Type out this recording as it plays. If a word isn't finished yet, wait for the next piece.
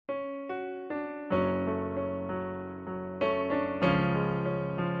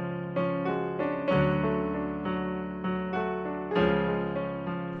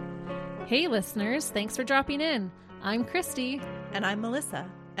Hey listeners, thanks for dropping in. I'm Christy. And I'm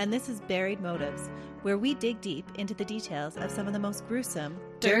Melissa, and this is Buried Motives, where we dig deep into the details of some of the most gruesome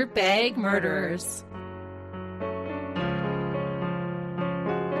dirtbag murderers.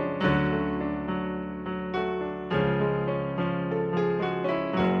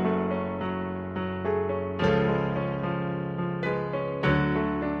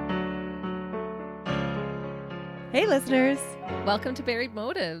 Hey listeners! Welcome to Buried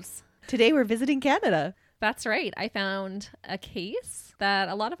Motives. Today we're visiting Canada. That's right. I found a case that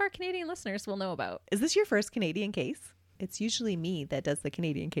a lot of our Canadian listeners will know about. Is this your first Canadian case? It's usually me that does the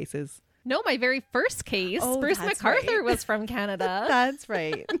Canadian cases. No, my very first case, Bruce MacArthur, was from Canada. That's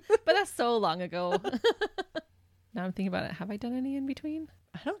right. But that's so long ago. Now I'm thinking about it. Have I done any in between?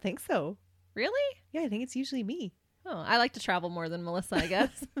 I don't think so. Really? Yeah, I think it's usually me. Oh, I like to travel more than Melissa, I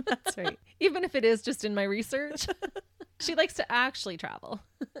guess. That's right. Even if it is just in my research. She likes to actually travel.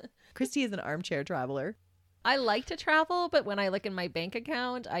 Christy is an armchair traveler. I like to travel, but when I look in my bank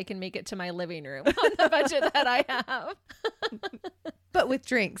account, I can make it to my living room on the budget that I have. But with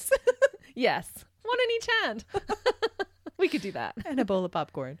drinks. Yes. One in each hand. We could do that. And a bowl of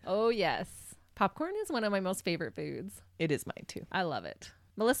popcorn. Oh, yes. Popcorn is one of my most favorite foods. It is mine too. I love it.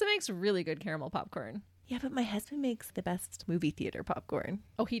 Melissa makes really good caramel popcorn. Yeah, but my husband makes the best movie theater popcorn.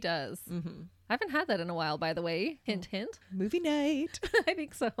 Oh, he does. Mm-hmm. I haven't had that in a while, by the way. Hint, hint. Movie night. I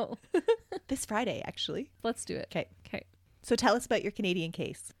think so. This Friday, actually. Let's do it. Okay. So tell us about your Canadian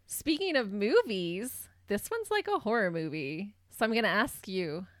case. Speaking of movies, this one's like a horror movie. So I'm going to ask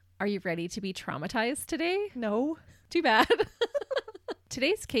you, are you ready to be traumatized today? No. Too bad.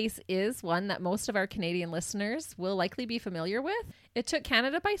 Today's case is one that most of our Canadian listeners will likely be familiar with. It took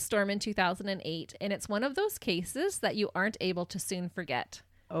Canada by storm in 2008, and it's one of those cases that you aren't able to soon forget.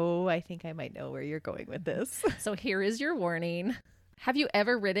 Oh, I think I might know where you're going with this. So here is your warning. Have you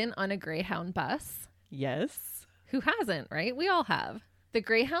ever ridden on a Greyhound bus? Yes. Who hasn't, right? We all have. The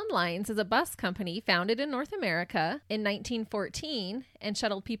Greyhound Lines is a bus company founded in North America in 1914 and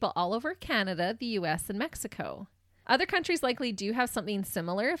shuttled people all over Canada, the US, and Mexico. Other countries likely do have something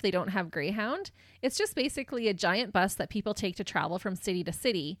similar if they don't have Greyhound. It's just basically a giant bus that people take to travel from city to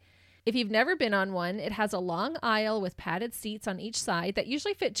city. If you've never been on one, it has a long aisle with padded seats on each side that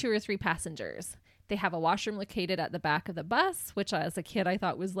usually fit 2 or 3 passengers. They have a washroom located at the back of the bus, which as a kid I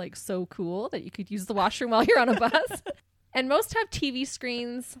thought was like so cool that you could use the washroom while you're on a bus. And most have TV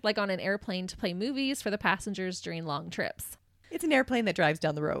screens like on an airplane to play movies for the passengers during long trips. It's an airplane that drives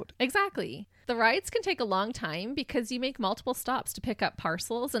down the road. Exactly. The rides can take a long time because you make multiple stops to pick up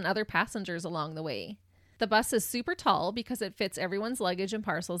parcels and other passengers along the way. The bus is super tall because it fits everyone's luggage and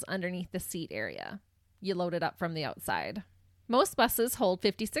parcels underneath the seat area. You load it up from the outside. Most buses hold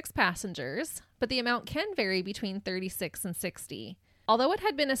 56 passengers, but the amount can vary between 36 and 60. Although it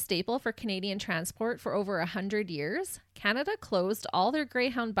had been a staple for Canadian transport for over 100 years, Canada closed all their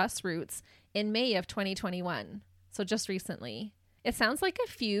Greyhound bus routes in May of 2021. So just recently. It sounds like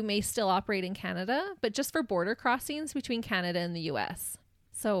a few may still operate in Canada, but just for border crossings between Canada and the US.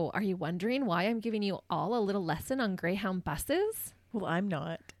 So are you wondering why I'm giving you all a little lesson on Greyhound buses? Well, I'm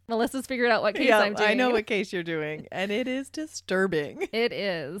not. Melissa's figured out what case I'm doing. I know what case you're doing, and it is disturbing. It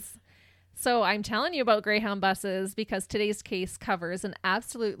is. So I'm telling you about Greyhound buses because today's case covers an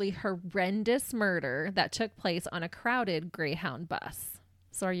absolutely horrendous murder that took place on a crowded Greyhound bus.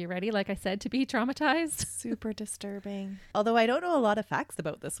 So are you ready, like I said, to be traumatized? Super disturbing. Although I don't know a lot of facts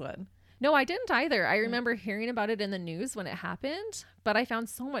about this one. No, I didn't either. I remember hearing about it in the news when it happened, but I found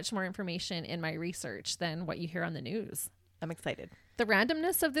so much more information in my research than what you hear on the news. I'm excited. The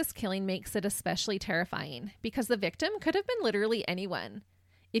randomness of this killing makes it especially terrifying because the victim could have been literally anyone.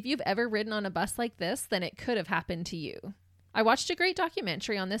 If you've ever ridden on a bus like this, then it could have happened to you. I watched a great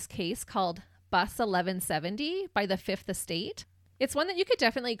documentary on this case called Bus 1170 by the Fifth Estate. It's one that you could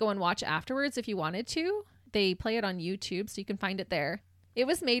definitely go and watch afterwards if you wanted to. They play it on YouTube, so you can find it there. It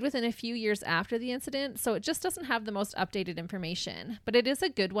was made within a few years after the incident, so it just doesn't have the most updated information. But it is a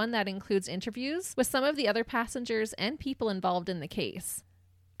good one that includes interviews with some of the other passengers and people involved in the case.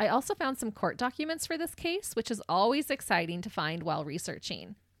 I also found some court documents for this case, which is always exciting to find while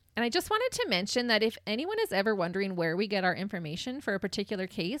researching. And I just wanted to mention that if anyone is ever wondering where we get our information for a particular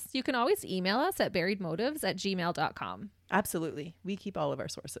case, you can always email us at buriedmotives@gmail.com. Absolutely. We keep all of our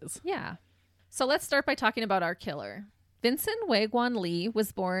sources. Yeah. So let's start by talking about our killer. Vincent Wei-Guan Li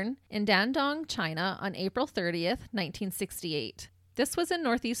was born in Dandong, China on April 30th, 1968. This was in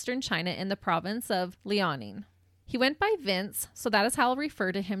northeastern China in the province of Liaoning. He went by Vince, so that is how I'll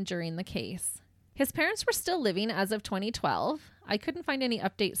refer to him during the case. His parents were still living as of 2012. I couldn't find any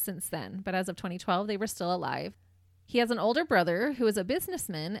updates since then, but as of 2012, they were still alive. He has an older brother who is a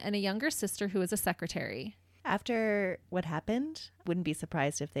businessman and a younger sister who is a secretary. After what happened, wouldn't be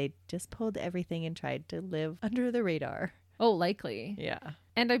surprised if they just pulled everything and tried to live under the radar. Oh, likely. Yeah.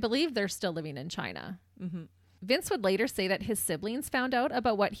 And I believe they're still living in China. Mm-hmm. Vince would later say that his siblings found out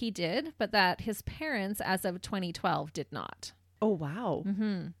about what he did, but that his parents, as of 2012, did not. Oh, wow.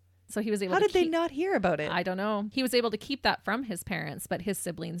 Mm-hmm. So he was able How to did they not hear about it? I don't know. He was able to keep that from his parents, but his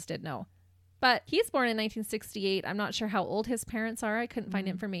siblings did know. But he's born in 1968. I'm not sure how old his parents are. I couldn't find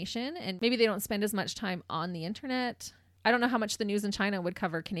information. And maybe they don't spend as much time on the internet. I don't know how much the news in China would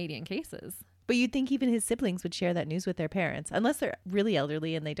cover Canadian cases. But you'd think even his siblings would share that news with their parents, unless they're really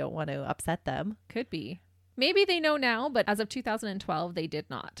elderly and they don't want to upset them. Could be. Maybe they know now, but as of 2012, they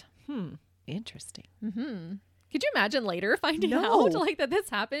did not. Interesting. Mm-hmm. Could you imagine later finding No. out like that this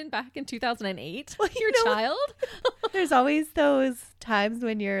happened back in 2008? Well, Your child? There's always those times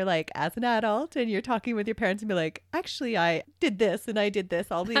when you're like, as an adult, and you're talking with your parents and be like, actually, I did this and I did this.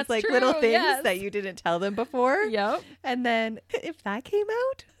 All these That's like true, little things yes. that you didn't tell them before. Yep. And then if that came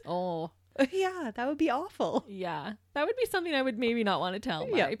out, Oh, yeah, that would be awful. yeah. That would be something I would maybe not want to tell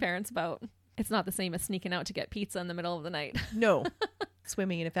my Yeah. parents about. It's not the same as sneaking out to get pizza in the middle of the night. No.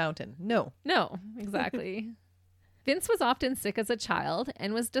 Swimming in a fountain. No. No, exactly. Vince was often sick as a child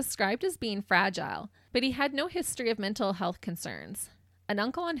and was described as being fragile, but he had no history of mental health concerns. An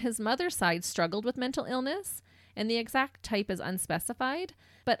uncle on his mother's side struggled with mental illness, and the exact type is unspecified,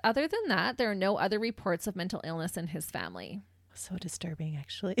 but other than that, there are no other reports of mental illness in his family. So disturbing,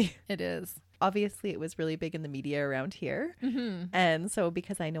 actually. It is. Obviously, it was really big in the media around here. Mm-hmm. And so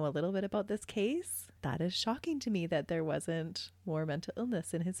because I know a little bit about this case, that is shocking to me that there wasn't more mental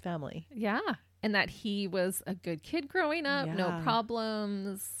illness in his family. Yeah. And that he was a good kid growing up, no Yeah.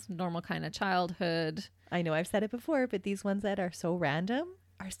 problems, normal kind of childhood. I know I've said it before, but these ones that are so random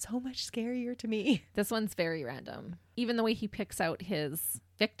are so much scarier to me. This one's very random. Even the way he picks out his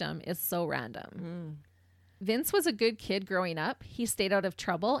victim is so random. Vince was a good kid growing up. He stayed out of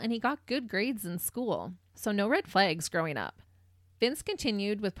trouble and he got good grades in school. So no red flags growing up. Vince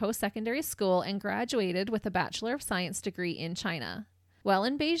continued with post-secondary school and graduated with a Bachelor of Science degree in China. While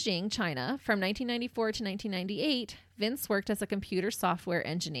in Beijing, China, from 1994 to 1998, Vince worked as a computer software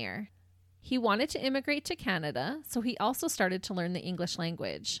engineer. He wanted to immigrate to Canada, so he also started to learn the English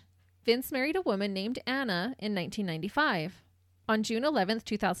language. Vince married a woman named Anna in 1995. On June 11th,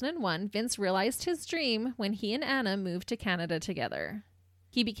 2001, Vince realized his dream when he and Anna moved to Canada together.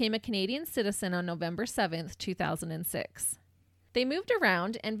 He became a Canadian citizen on November 7th, 2006. They moved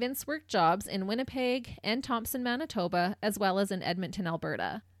around, and Vince worked jobs in Winnipeg and Thompson, Manitoba, as well as in Edmonton,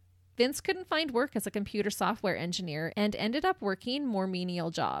 Alberta. Vince couldn't find work as a computer software engineer and ended up working more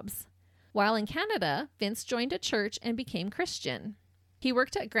menial jobs. While in Canada, Vince joined a church and became Christian. He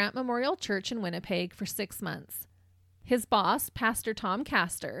worked at Grant Memorial Church in Winnipeg for 6 months. His boss, Pastor Tom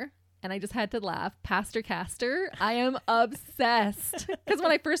Castor, and I just had to laugh, Pastor Castor, I am obsessed. Because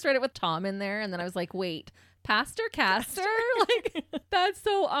when I first read it with Tom in there, and then I was like, wait, Pastor Castor? Like, that's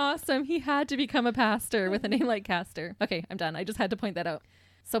so awesome. He had to become a pastor with a name like Castor. Okay, I'm done. I just had to point that out.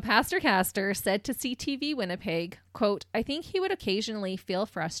 So Pastor Castor said to CTV Winnipeg, quote, I think he would occasionally feel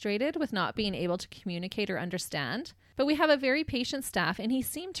frustrated with not being able to communicate or understand, but we have a very patient staff and he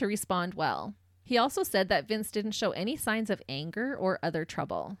seemed to respond well. He also said that Vince didn't show any signs of anger or other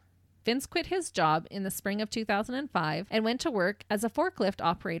trouble. Vince quit his job in the spring of 2005 and went to work as a forklift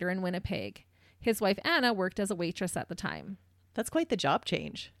operator in Winnipeg. His wife Anna worked as a waitress at the time. That's quite the job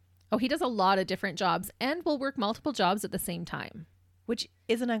change. Oh, he does a lot of different jobs and will work multiple jobs at the same time. Which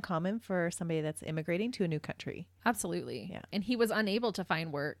isn't uncommon for somebody that's immigrating to a new country. Absolutely. Yeah. And he was unable to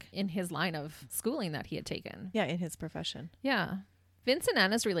find work in his line of schooling that he had taken. Yeah, in his profession. Yeah. Vince and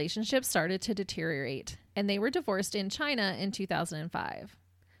Anna's relationship started to deteriorate, and they were divorced in China in 2005.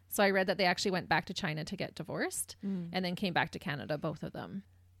 So I read that they actually went back to China to get divorced and then came back to Canada, both of them.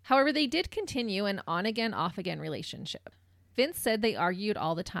 However, they did continue an on-again, off-again relationship. Vince said they argued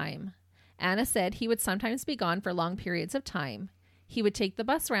all the time. Anna said he would sometimes be gone for long periods of time. He would take the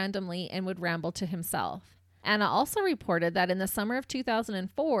bus randomly and would ramble to himself. Anna also reported that in the summer of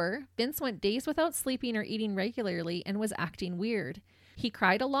 2004, Vince went days without sleeping or eating regularly and was acting weird. He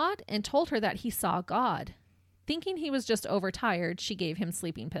cried a lot and told her that he saw God. Thinking he was just overtired, she gave him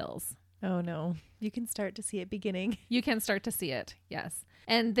sleeping pills. Oh no. You can start to see it beginning. You can start to see it, yes.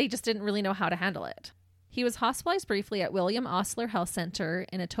 And they just didn't really know how to handle it. He was hospitalized briefly at William Osler Health Centre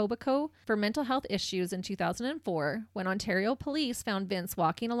in Etobicoke for mental health issues in 2004 when Ontario police found Vince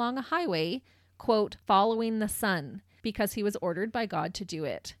walking along a highway, quote, following the sun, because he was ordered by God to do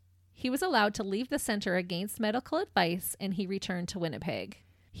it. He was allowed to leave the centre against medical advice and he returned to Winnipeg.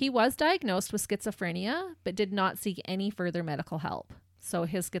 He was diagnosed with schizophrenia, but did not seek any further medical help. So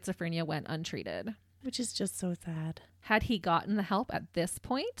his schizophrenia went untreated. Which is just so sad. Had he gotten the help at this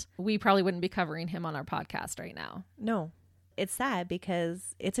point, we probably wouldn't be covering him on our podcast right now. No. It's sad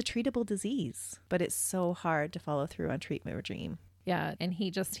because it's a treatable disease, but it's so hard to follow through on treatment regime. Yeah, and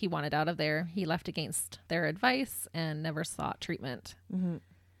he wanted out of there. He left against their advice and never sought treatment. Mm-hmm.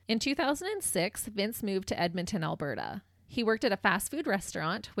 In 2006, Vince moved to Edmonton, Alberta. He worked at a fast food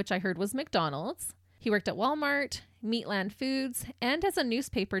restaurant, which I heard was McDonald's. He worked at Walmart, Meatland Foods, and as a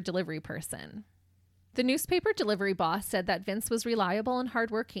newspaper delivery person. The newspaper delivery boss said that Vince was reliable and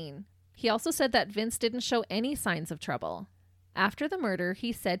hardworking. He also said that Vince didn't show any signs of trouble. After the murder,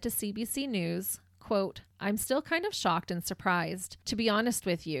 he said to CBC News, quote, "I'm still kind of shocked and surprised. To be honest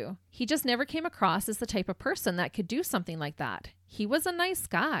with you, he just never came across as the type of person that could do something like that. He was a nice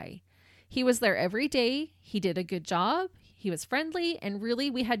guy. He was there every day. He did a good job. He was friendly, and really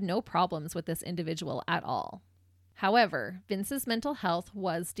we had no problems with this individual at all." However, Vince's mental health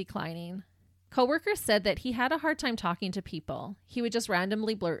was declining. Coworkers said that he had a hard time talking to people. He would just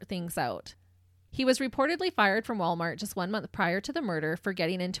randomly blurt things out. He was reportedly fired from Walmart just 1 month prior to the murder for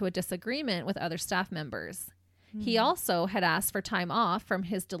getting into a disagreement with other staff members. He also had asked for time off from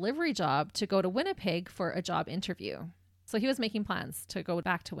his delivery job to go to Winnipeg for a job interview. So he was making plans to go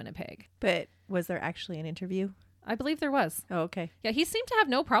back to Winnipeg. But was there actually an interview? I believe there was. Oh, okay. Yeah, he seemed to have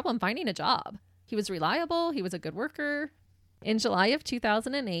no problem finding a job. He was reliable. He was a good worker. In July of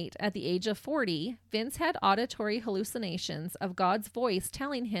 2008, at the age of 40, Vince had auditory hallucinations of God's voice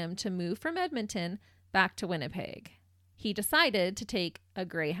telling him to move from Edmonton back to Winnipeg. He decided to take a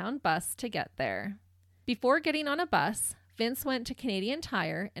Greyhound bus to get there. Before getting on a bus, Vince went to Canadian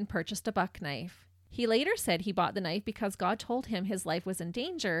Tire and purchased a buck knife. He later said he bought the knife because God told him his life was in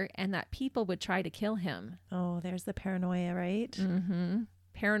danger and that people would try to kill him. Oh, there's the paranoia, right? Mm-hmm.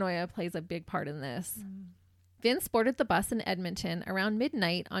 Paranoia plays a big part in this. Vince boarded the bus in Edmonton around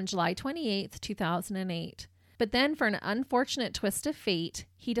midnight on July 28, 2008. But then, for an unfortunate twist of fate,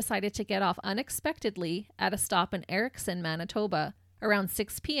 he decided to get off unexpectedly at a stop in Erickson, Manitoba, around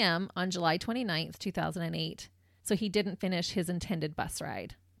 6 p.m. on July 29, 2008. So he didn't finish his intended bus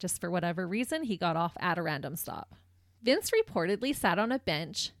ride. Just for whatever reason, he got off at a random stop. Vince reportedly sat on a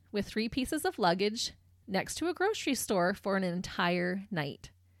bench with 3 pieces of luggage next to a grocery store for an entire night.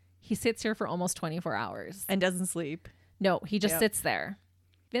 He sits here for almost 24 hours. And doesn't sleep. No, he just sits there.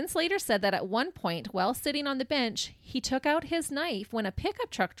 Vince later said that at one point, while sitting on the bench, he took out his knife when a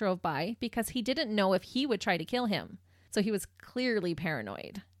pickup truck drove by because he didn't know if he would try to kill him. So he was clearly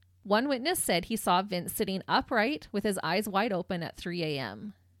paranoid. One witness said he saw Vince sitting upright with his eyes wide open at 3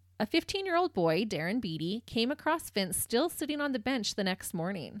 a.m. A 15-year-old boy, Darren Beatty, came across Vince still sitting on the bench the next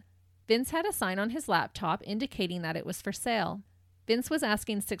morning. Vince had a sign on his laptop indicating that it was for sale. Vince was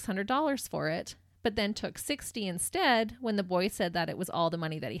asking $600 for it, but then took $60 instead when the boy said that it was all the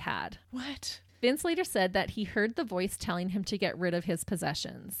money that he had. What? Vince later said that he heard the voice telling him to get rid of his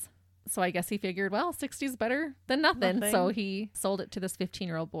possessions. So I guess he figured, well, 60 is better than nothing. So he sold it to this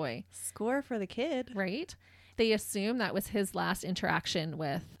 15-year-old boy. Score for the kid. Right? They assume that was his last interaction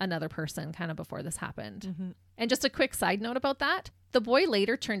with another person kind of before this happened. Mm-hmm. And just a quick side note about that. The boy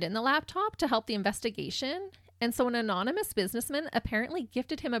later turned in the laptop to help the investigation. And so an anonymous businessman apparently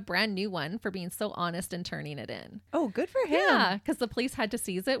gifted him a brand new one for being so honest and turning it in. Oh, good for him. Yeah, because the police had to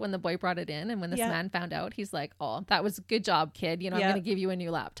seize it when the boy brought it in. And when this man found out, he's like, oh, that was a good job, kid. You know, I'm going to give you a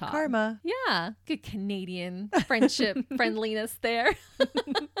new laptop. Karma. Yeah. Good Canadian friendship, friendliness there.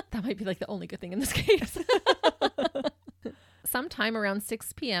 That might be like the only good thing in this case. Sometime around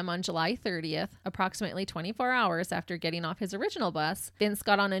 6 p.m. on July 30th, approximately 24 hours after getting off his original bus, Vince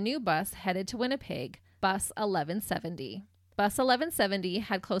got on a new bus headed to Winnipeg, Bus 1170. Bus 1170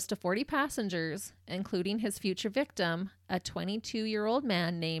 had close to 40 passengers, including his future victim, a 22-year-old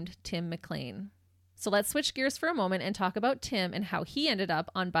man named Tim McLean. So let's switch gears for a moment and talk about Tim and how he ended up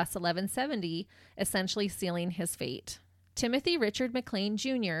on Bus 1170, essentially sealing his fate. Timothy Richard McLean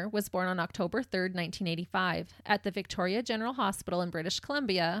Jr. was born on October 3rd, 1985, at the Victoria General Hospital in British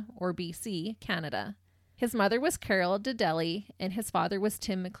Columbia, or BC, Canada. His mother was Carol Dedeli, and his father was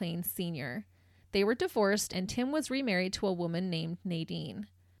Tim McLean Sr. They were divorced, and Tim was remarried to a woman named Nadine.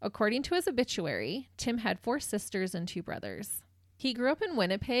 According to his obituary, Tim had 4 sisters and 2 brothers. He grew up in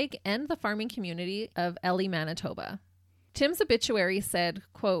Winnipeg and the farming community of Elie, Manitoba. Tim's obituary said,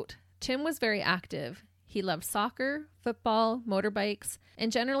 quote, "Tim was very active. He loved soccer, football, motorbikes,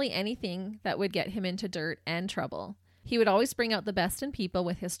 and generally anything that would get him into dirt and trouble. He would always bring out the best in people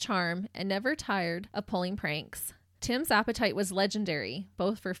with his charm and never tired of pulling pranks. Tim's appetite was legendary,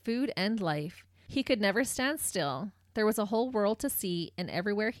 both for food and life. He could never stand still. There was a whole world to see, and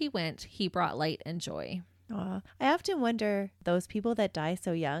everywhere he went, he brought light and joy. Aw. I often wonder, those people that die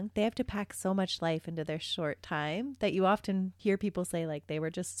so young, they have to pack so much life into their short time that you often hear people say like they were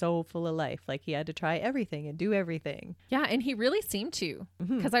just so full of life, like he had to try everything and do everything. Yeah, and he really seemed to,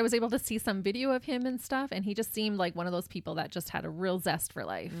 because I was able to see some video of him and stuff, and he just seemed like one of those people that just had a real zest for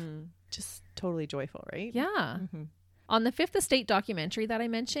life. Just totally joyful, right? Yeah. On the Fifth Estate documentary that I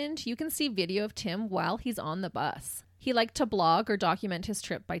mentioned, you can see video of Tim while he's on the bus. He liked to blog or document his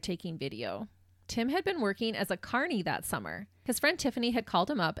trip by taking video. Tim had been working as a carny that summer. His friend Tiffany had called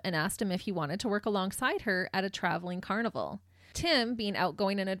him up and asked him if he wanted to work alongside her at a traveling carnival. Tim, being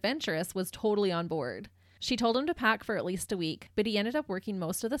outgoing and adventurous, was totally on board. She told him to pack for at least a week, but he ended up working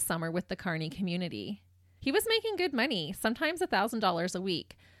most of the summer with the carny community. He was making good money, sometimes $1,000 a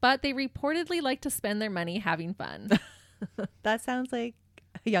week, but they reportedly liked to spend their money having fun. That sounds like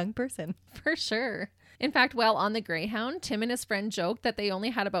a young person. For sure. In fact, while on the Greyhound, Tim and his friend joked that they only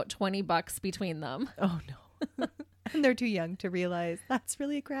had about $20 between them. Oh, no. And they're too young to realize that's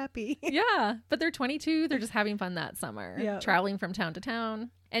really crappy. Yeah, but they're 22. They're just having fun that summer, traveling from town to town.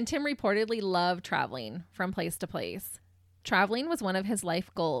 And Tim reportedly loved traveling from place to place. Traveling was one of his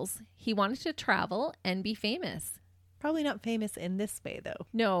life goals. He wanted to travel and be famous. Probably not famous in this way, though.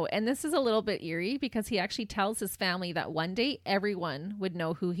 No, and this is a little bit eerie because he actually tells his family that one day everyone would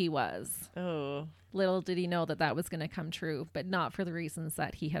know who he was. Oh. Little did he know that that was going to come true, but not for the reasons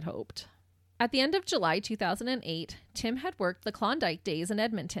that he had hoped. At the end of July 2008, Tim had worked the Klondike Days in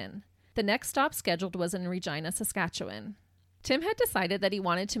Edmonton. The next stop scheduled was in Regina, Saskatchewan. Tim had decided that he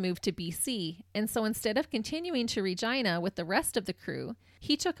wanted to move to BC, and so instead of continuing to Regina with the rest of the crew,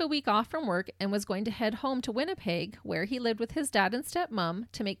 he took a week off from work and was going to head home to Winnipeg, where he lived with his dad and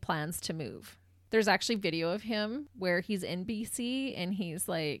stepmom, to make plans to move. There's actually video of him where he's in BC and he's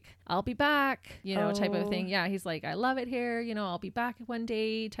like, I'll be back, type of thing. Yeah, he's like, I love it here, I'll be back one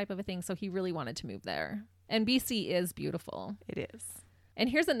day type of a thing. So he really wanted to move there. And BC is beautiful. It is. And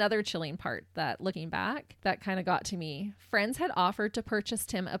here's another chilling part that, looking back, that kind of got to me. Friends had offered to purchase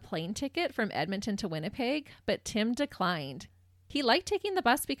Tim a plane ticket from Edmonton to Winnipeg, but Tim declined. He liked taking the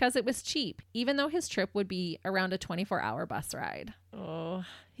bus because it was cheap, even though his trip would be around a 24-hour bus ride. Oh,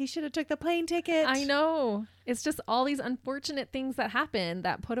 he should have took the plane ticket. I know. It's just all these unfortunate things that happened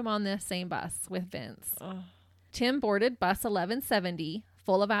that put him on the same bus with Vince. Oh. Tim boarded bus 1170,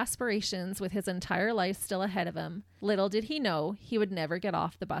 full of aspirations with his entire life still ahead of him. Little did he know he would never get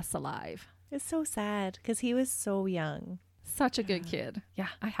off the bus alive. It's so sad because he was so young. Such a good kid. Yeah,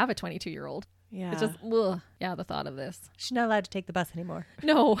 I have a 22-year-old. Yeah. It's just, ugh. Yeah, the thought of this. She's not allowed to take the bus anymore.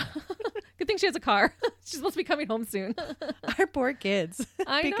 No. Good thing she has a car. She's supposed to be coming home soon. Our poor kids.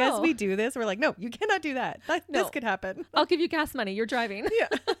 I because know. we do this, we're like, no, you cannot do that. No. This could happen. I'll give you gas money. You're driving. Yeah.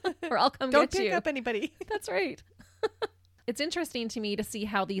 Or I'll come Don't get you. pick up anybody. That's right. It's interesting to me to see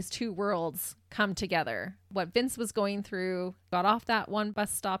how these two worlds come together. What Vince was going through, got off that one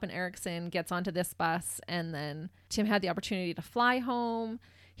bus stop in Erickson, gets onto this bus, and then Tim had the opportunity to fly home.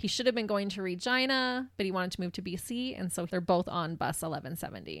 He should have been going to Regina, but he wanted to move to BC, and so they're both on bus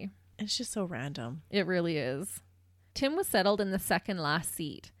 1170. It's just so random. It really is. Tim was settled in the second last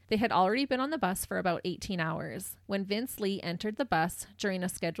seat. They had already been on the bus for about 18 hours when Vince Lee entered the bus during a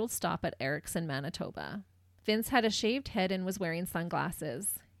scheduled stop at Erickson, Manitoba. Vince had a shaved head and was wearing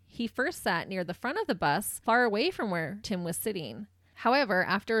sunglasses. He first sat near the front of the bus, far away from where Tim was sitting. However,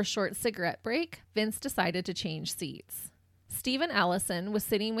 after a short cigarette break, Vince decided to change seats. Stephen Allison was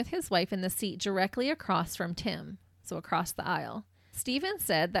sitting with his wife in the seat directly across from Tim, so across the aisle. Stephen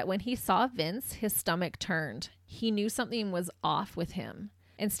said that when he saw Vince, his stomach turned. He knew something was off with him.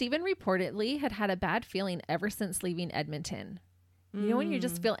 And Stephen reportedly had had a bad feeling ever since leaving Edmonton. You know when you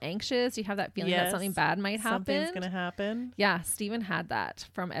just feel anxious, you have that feeling that something bad might happen? Something's going to happen. Yeah, Stephen had that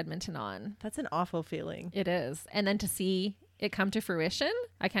from Edmonton on. That's an awful feeling. It is. And then to see it come to fruition,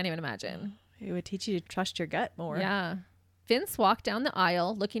 I can't even imagine. It would teach you to trust your gut more. Yeah. Vince walked down the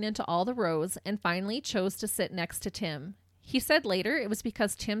aisle, looking into all the rows, and finally chose to sit next to Tim. He said later it was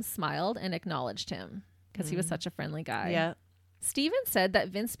because Tim smiled and acknowledged him, because he was such a friendly guy. Yeah. Stephen said that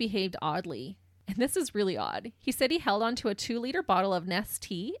Vince behaved oddly. And this is really odd. He said he held onto a 2-liter bottle of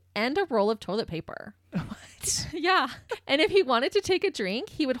Nestea and a roll of toilet paper. What? Yeah. And if he wanted to take a drink,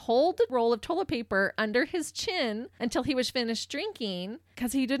 he would hold the roll of toilet paper under his chin until he was finished drinking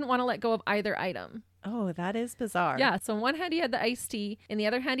because he didn't want to let go of either item. Oh, that is bizarre. Yeah. So in one hand, he had the iced tea. In the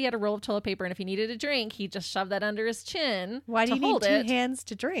other hand, he had a roll of toilet paper. And if he needed a drink, he just shoved that under his chin. Why do you need hold two it. hands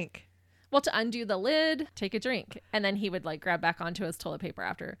to drink? Well, to undo the lid, take a drink. And then he would like grab back onto his toilet paper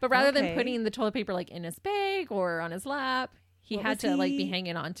after. But rather than putting the toilet paper like in his bag or on his lap, he had to like be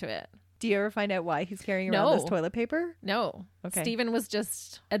hanging onto it. Do you ever find out why he's carrying around this toilet paper? No. Okay. Stephen was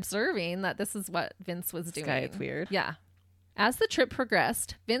just observing that this is what Vince was doing. This guy, it's weird. Yeah. As the trip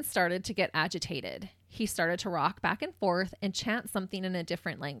progressed, Vince started to get agitated. He started to rock back and forth and chant something in a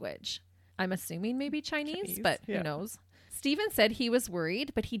different language. I'm assuming maybe Chinese, but who knows? Stephen said he was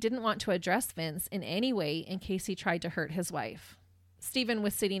worried, but he didn't want to address Vince in any way in case he tried to hurt his wife. Stephen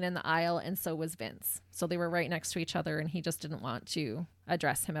was sitting in the aisle and so was Vince. So they were right next to each other and he just didn't want to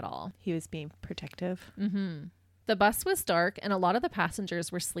address him at all. He was being protective. Mm-hmm. The bus was dark and a lot of the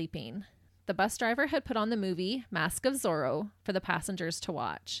passengers were sleeping. The bus driver had put on the movie Mask of Zorro for the passengers to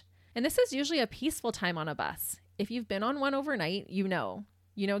watch. And this is usually a peaceful time on a bus. If you've been on one overnight, you know.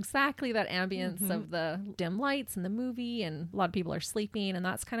 You know exactly that ambience of the dim lights in the movie and a lot of people are sleeping and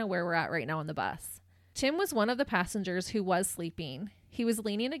that's kind of where we're at right now on the bus. Tim was one of the passengers who was sleeping. He was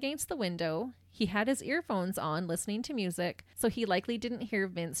leaning against the window. He had his earphones on listening to music, so he likely didn't hear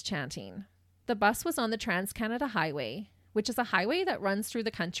Vince chanting. The bus was on the Trans-Canada Highway, which is a highway that runs through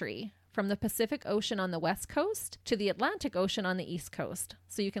the country, from the Pacific Ocean on the west coast to the Atlantic Ocean on the east coast,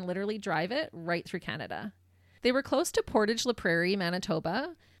 so you can literally drive it right through Canada. They were close to Portage-la Prairie,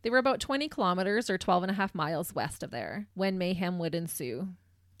 Manitoba. They were about 20 kilometers or 12.5 miles west of there, when mayhem would ensue.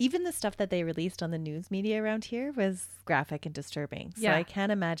 Even the stuff that they released on the news media around here was graphic and disturbing. So I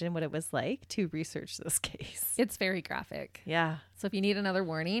can't imagine what it was like to research this case. It's very graphic. Yeah. So if you need another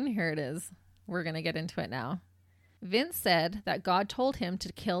warning, here it is. We're going to get into it now. Vince said that God told him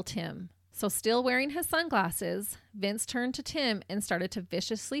to kill Tim. So still wearing his sunglasses, Vince turned to Tim and started to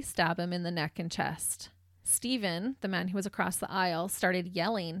viciously stab him in the neck and chest. Stephen, the man who was across the aisle, started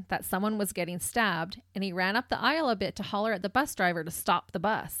yelling that someone was getting stabbed, and he ran up the aisle a bit to holler at the bus driver to stop the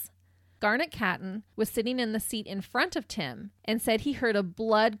bus. Garnet Catton was sitting in the seat in front of Tim and said he heard a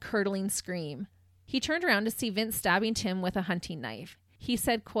blood-curdling scream. He turned around to see Vince stabbing Tim with a hunting knife. He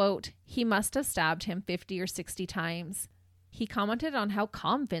said, quote, he must have stabbed him 50 or 60 times. He commented on how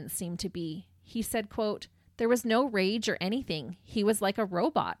calm Vince seemed to be. He said, quote, there was no rage or anything. He was like a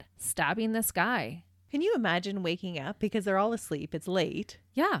robot, stabbing this guy. Can you imagine waking up because they're all asleep? It's late.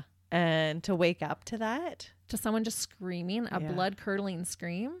 Yeah. And to wake up to that? To someone just screaming, a blood-curdling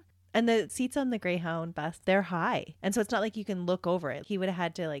scream. And the seats on the Greyhound bus, they're high. And so it's not like you can look over it. He would have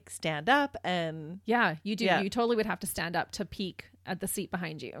had to like stand up and... Yeah, you do. Yeah. You totally would have to stand up to peek at the seat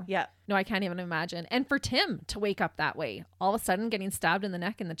behind you. Yeah. No, I can't even imagine. And for Tim to wake up that way, all of a sudden getting stabbed in the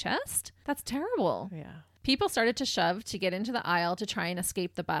neck and the chest, that's terrible. Yeah. People started to shove to get into the aisle to try and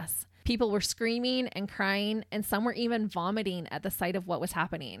escape the bus. People were screaming and crying, and some were even vomiting at the sight of what was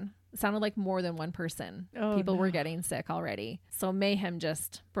happening. It sounded like more than one person. People were getting sick already. So mayhem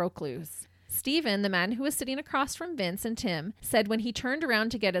just broke loose. Stephen, the man who was sitting across from Vince and Tim, said when he turned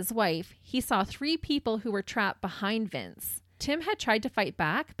around to get his wife, he saw 3 people who were trapped behind Vince. Tim had tried to fight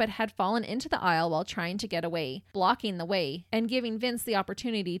back, but had fallen into the aisle while trying to get away, blocking the way and giving Vince the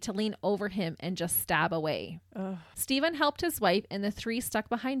opportunity to lean over him and just stab away. Stephen helped his wife and the 3 stuck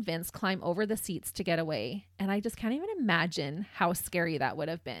behind Vince climb over the seats to get away. And I just can't even imagine how scary that would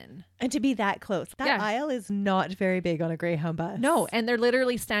have been. And to be that close. That aisle is not very big on a Greyhound bus. No, and they're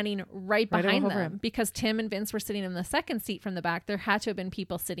literally standing right behind them because Tim and Vince were sitting in the second seat from the back. There had to have been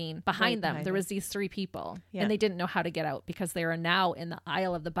people sitting behind them. There was these 3 people and they didn't know how to get out because they are now in the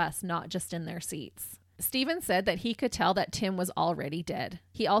aisle of the bus, not just in their seats. Stephen said that he could tell that Tim was already dead.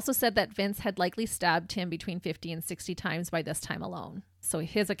 He also said that Vince had likely stabbed Tim between 50 and 60 times by this time alone. So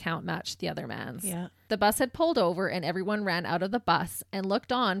his account matched the other man's. Yeah. The bus had pulled over and everyone ran out of the bus and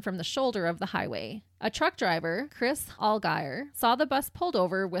looked on from the shoulder of the highway. A truck driver, Chris Allgaier, saw the bus pulled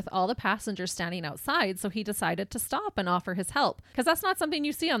over with all the passengers standing outside, so he decided to stop and offer his help, because that's not something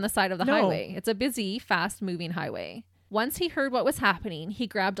you see on the side of the highway. It's a busy, fast-moving highway. Once he heard what was happening, he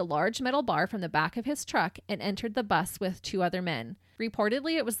grabbed a large metal bar from the back of his truck and entered the bus with 2 other men.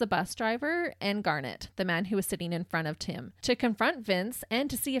 Reportedly, it was the bus driver and Garnet, the man who was sitting in front of Tim, to confront Vince and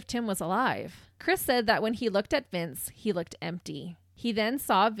to see if Tim was alive. Chris said that when he looked at Vince, he looked empty. He then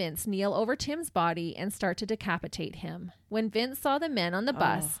saw Vince kneel over Tim's body and start to decapitate him. When Vince saw the men on the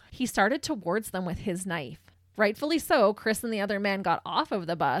bus, he started towards them with his knife. Rightfully so, Chris and the other men got off of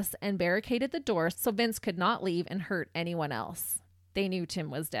the bus and barricaded the door so Vince could not leave and hurt anyone else. They knew Tim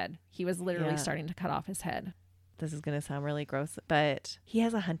was dead. He was literally starting to cut off his head. This is going to sound really gross, but he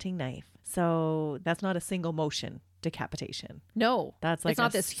has a hunting knife. So that's not a single motion decapitation. No. That's like it's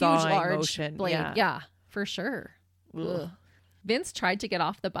not this huge, large blade. Yeah, for sure. Vince tried to get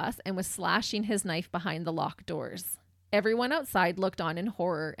off the bus and was slashing his knife behind the locked doors. Everyone outside looked on in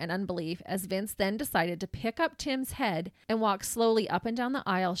horror and unbelief as Vince then decided to pick up Tim's head and walk slowly up and down the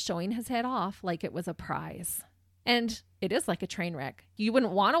aisle, showing his head off like it was a prize. And it is like a train wreck. You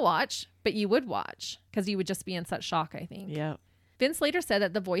wouldn't want to watch, but you would watch because you would just be in such shock, I think. Yeah. Vince later said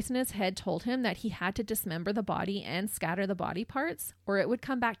that the voice in his head told him that he had to dismember the body and scatter the body parts, or it would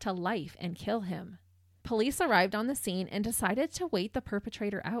come back to life and kill him. Police arrived on the scene and decided to wait the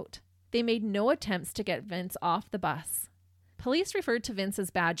perpetrator out. They made no attempts to get Vince off the bus. Police referred to Vince as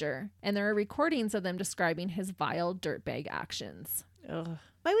Badger, and there are recordings of them describing his vile dirtbag actions. Ugh.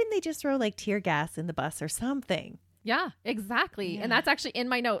 Why wouldn't they just throw like tear gas in the bus or something? Yeah, exactly. Yeah. And that's actually in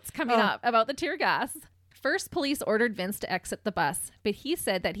my notes coming up about the tear gas. First, police ordered Vince to exit the bus, but he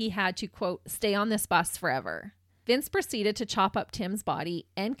said that he had to, quote, stay on this bus forever. Vince proceeded to chop up Tim's body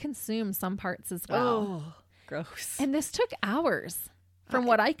and consume some parts as well. Oh, gross. And this took hours. From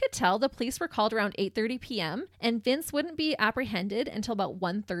what I could tell, the police were called around 8:30 p.m. and Vince wouldn't be apprehended until about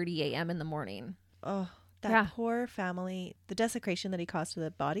 1:30 a.m. in the morning. Oh, that poor family. The desecration that he caused to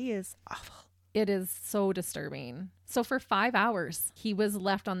the body is awful. It is so disturbing. So for 5 hours, he was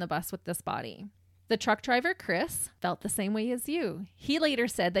left on the bus with this body. The truck driver, Chris, felt the same way as you. He later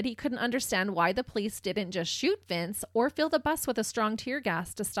said that he couldn't understand why the police didn't just shoot Vince or fill the bus with a strong tear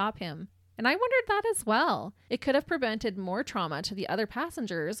gas to stop him. And I wondered that as well. It could have prevented more trauma to the other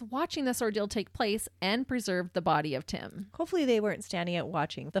passengers watching this ordeal take place and preserved the body of Tim. Hopefully they weren't standing out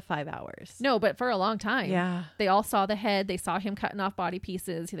watching the 5 hours. No, but for a long time. Yeah. They all saw the head. They saw him cutting off body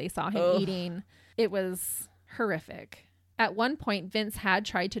pieces. They saw him eating. It was horrific. At one point, Vince had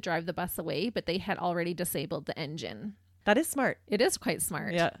tried to drive the bus away, but they had already disabled the engine. That is smart. It is quite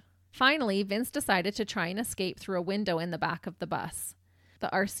smart. Yeah. Finally, Vince decided to try and escape through a window in the back of the bus. The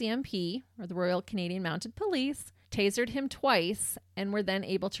RCMP, or the Royal Canadian Mounted Police, tasered him twice and were then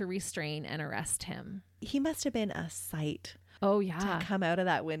able to restrain and arrest him. He must have been a sight. Oh, yeah. To come out of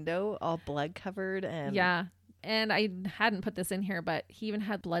that window all blood covered and... Yeah. And I hadn't put this in here, but he even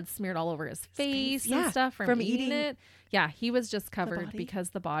had blood smeared all over his face Yeah, and stuff from eating it. Yeah, he was just covered body. because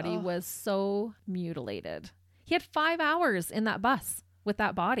the body was so mutilated. He had 5 hours in that bus with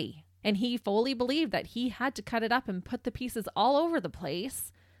that body. And he fully believed that he had to cut it up and put the pieces all over the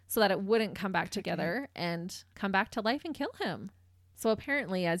place so that it wouldn't come back together and come back to life and kill him. So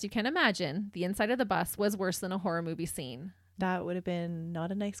apparently, as you can imagine, the inside of the bus was worse than a horror movie scene. That would have been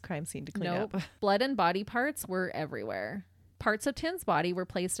not a nice crime scene to clean up. Blood and body parts were everywhere. Parts of Tim's body were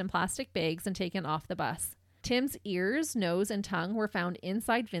placed in plastic bags and taken off the bus. Tim's ears, nose, and tongue were found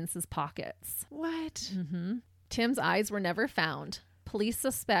inside Vince's pockets. What? Mm-hmm. Tim's eyes were never found. Police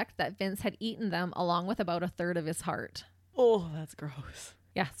suspect that Vince had eaten them along with about a third of his heart. Oh, that's gross.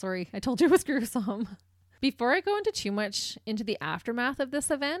 Yeah, sorry. I told you it was gruesome. Before I go into too much into the aftermath of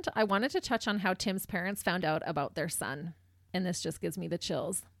this event, I wanted to touch on how Tim's parents found out about their son. And this just gives me the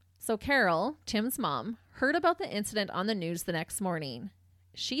chills. So Carol, Tim's mom, heard about the incident on the news the next morning.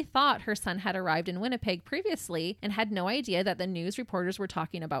 She thought her son had arrived in Winnipeg previously and had no idea that the news reporters were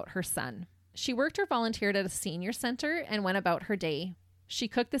talking about her son. She worked or volunteered at a senior center and went about her day. She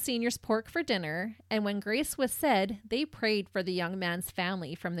cooked the seniors pork for dinner, and when grace was said, they prayed for the young man's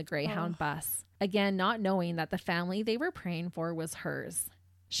family from the Greyhound bus. Again, not knowing that the family they were praying for was hers.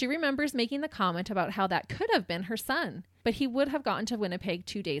 She remembers making the comment about how that could have been her son, but he would have gotten to Winnipeg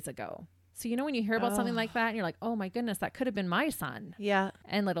 2 days ago. So, you know, when you hear about something like that and you're like, oh my goodness, that could have been my son. Yeah.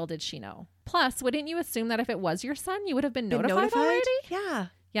 And little did she know. Plus, wouldn't you assume that if it was your son, you would have been notified already? Yeah.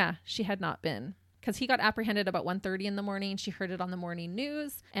 Yeah, she had not been. Because he got apprehended about 1:30 in the morning. She heard it on the morning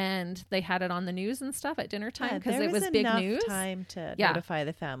news, and they had it on the news and stuff at dinner time because it was big news. Enough time to notify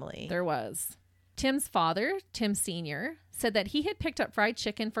the family. There was. Tim's father, Tim Sr., said that he had picked up fried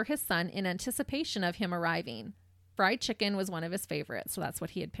chicken for his son in anticipation of him arriving. Fried chicken was one of his favorites, so that's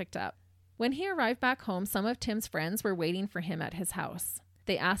what he had picked up. When he arrived back home, some of Tim's friends were waiting for him at his house.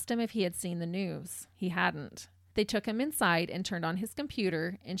 They asked him if he had seen the news. He hadn't. They took him inside and turned on his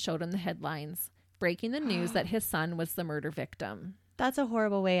computer and showed him the headlines, breaking the news that his son was the murder victim. That's a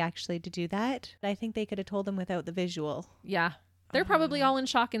horrible way, actually, to do that. I think they could have told them without the visual. Yeah. They're probably all in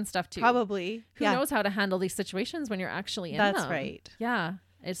shock and stuff, too. Probably. Who knows how to handle these situations when you're actually in them? That's right. Yeah.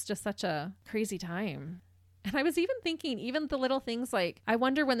 It's just such a crazy time. And I was even thinking, even the little things like, I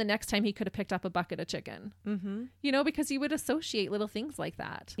wonder when the next time he could have picked up a bucket of chicken. Mm-hmm. You know, because you would associate little things like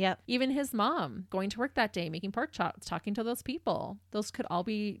that. Yep. Even his mom going to work that day, making pork chops, talking to those people. Those could all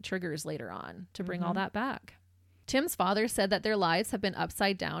be triggers later on to bring all that back. Tim's father said that their lives have been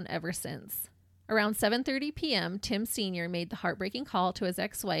upside down ever since. Around 7:30 p.m., Tim Sr. made the heartbreaking call to his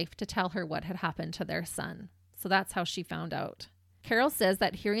ex-wife to tell her what had happened to their son. So that's how she found out. Carol says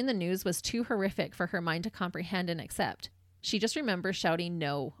that hearing the news was too horrific for her mind to comprehend and accept. She just remembers shouting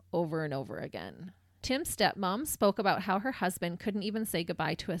no over and over again. Tim's stepmom spoke about how her husband couldn't even say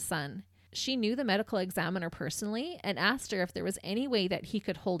goodbye to his son. she knew the medical examiner personally and asked her if there was any way that he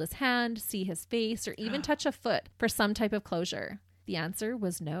could hold his hand, see his face, or even touch a foot for some type of closure. The answer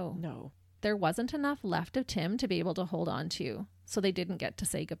was no. No. There wasn't enough left of Tim to be able to hold on to, so they didn't get to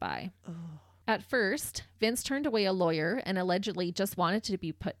say goodbye. Oh. At first, Vince turned away a lawyer and allegedly just wanted to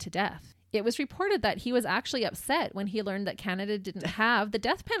be put to death. It was reported that he was actually upset when he learned that Canada didn't have the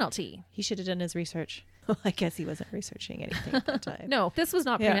death penalty. He should have done his research. Well, I guess he wasn't researching anything at that time. No, this was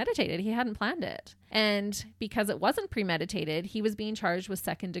not premeditated. He hadn't planned it. And because it wasn't premeditated, he was being charged with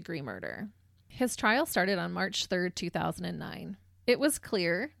second-degree murder. His trial started on March 3rd, 2009. It was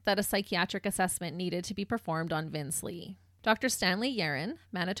clear that a psychiatric assessment needed to be performed on Vince Lee. Dr. Stanley Yaron,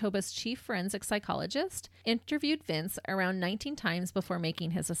 Manitoba's chief forensic psychologist, interviewed Vince around 19 times before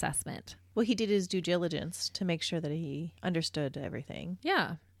making his assessment. Well, he did his due diligence to make sure that he understood everything.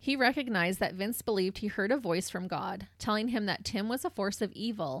 Yeah. He recognized that Vince believed he heard a voice from God telling him that Tim was a force of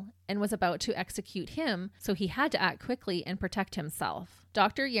evil and was about to execute him, so he had to act quickly and protect himself.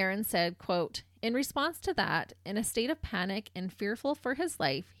 Dr. Yaron said, quote, "In response to that, in a state of panic and fearful for his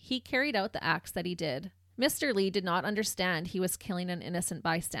life, he carried out the acts that he did. Mr. Lee did not understand he was killing an innocent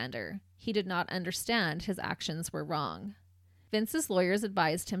bystander. He did not understand his actions were wrong." Vince's lawyers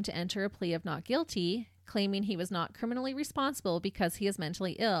advised him to enter a plea of not guilty, claiming he was not criminally responsible because he is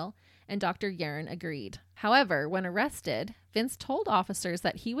mentally ill, and Dr. Yaron agreed. However, when arrested, Vince told officers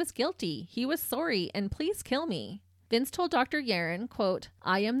that he was guilty, he was sorry, and please kill me. Vince told Dr. Yaron, quote,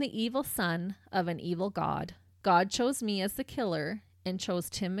 "I am the evil son of an evil God. God chose me as the killer and chose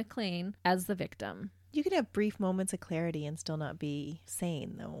Tim McLean as the victim." You can have brief moments of clarity and still not be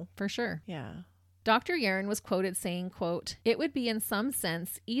sane, though. For sure. Yeah. Dr. Yaron was quoted saying, quote, "It would be in some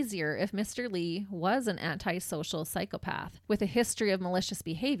sense easier if Mr. Lee was an antisocial psychopath with a history of malicious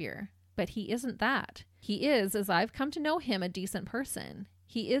behavior, but he isn't that. He is, as I've come to know him, a decent person.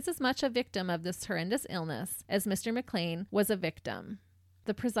 He is as much a victim of this horrendous illness as Mr. McLean was a victim."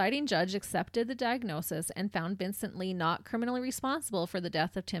 The presiding judge accepted the diagnosis and found Vincent Lee not criminally responsible for the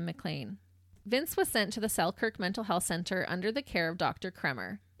death of Tim McLean. Vince was sent to the Selkirk Mental Health Center under the care of Dr.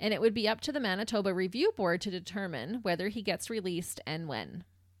 Kremer, and it would be up to the Manitoba Review Board to determine whether he gets released and when.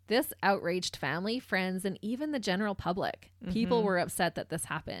 This outraged family, friends, and even the general public. People were upset that this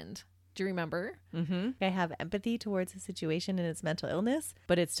happened. Do you remember? I have empathy towards the situation and its mental illness,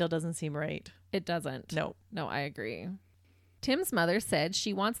 but it still doesn't seem right. It doesn't. No. No, I agree. Tim's mother said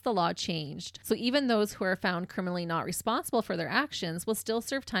she wants the law changed, so even those who are found criminally not responsible for their actions will still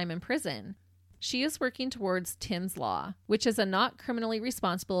serve time in prison. She is working towards Tim's Law, which is a not criminally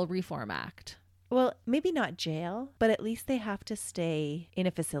responsible reform act. Well, maybe not jail, but at least they have to stay in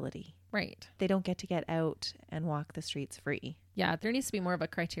a facility. Right. They don't get to get out and walk the streets free. Yeah, there needs to be more of a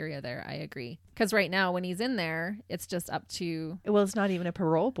criteria there. I agree. Because right now, when he's in there, it's just up to... Well, it's not even a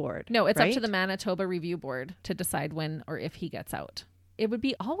parole board. No, it's right? up to the Manitoba Review Board to decide when or if he gets out. It would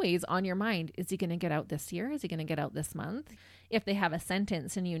be always on your mind. Is he going to get out this year? Is he going to get out this month? If they have a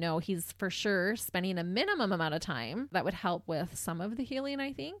sentence and you know he's for sure spending a minimum amount of time, that would help with some of the healing,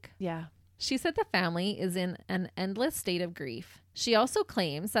 I think. Yeah. She said the family is in an endless state of grief. She also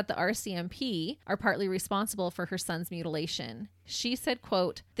claims that the RCMP are partly responsible for her son's mutilation. She said,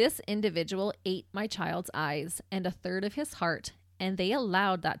 quote, "This individual ate my child's eyes and a third of his heart, and they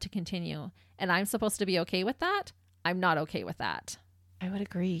allowed that to continue. And I'm supposed to be okay with that? I'm not okay with that." I would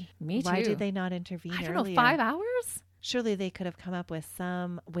agree. Me too. Why did they not intervene I don't earlier? know, 5 hours? Surely they could have come up with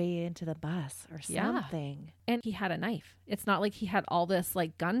some way into the bus or something. And he had a knife. It's not like he had all this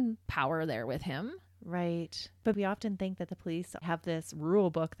like gun power there with him. Right. But we often think that the police have this rule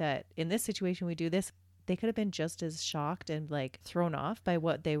book that in this situation we do this. They could have been just as shocked and like thrown off by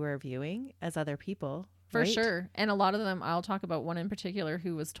what they were viewing as other people. For right? sure. And a lot of them, I'll talk about one in particular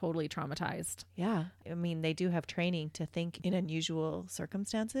who was totally traumatized. Yeah. I mean, they do have training to think in unusual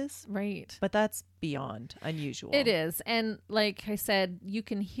circumstances. Right. But that's beyond unusual. It is. And like I said, you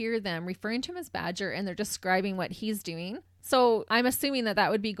can hear them referring to him as Badger and they're describing what he's doing. So I'm assuming that that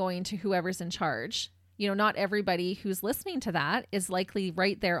would be going to whoever's in charge. You know, not everybody who's listening to that is likely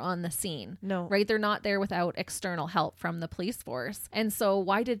right there on the scene. No. Right? They're not there without external help from the police force. And so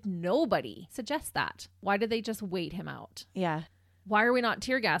why did nobody suggest that? Why did they just wait him out? Yeah. Why are we not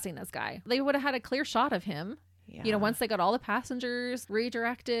tear gassing this guy? They would have had a clear shot of him. Yeah. You know, once they got all the passengers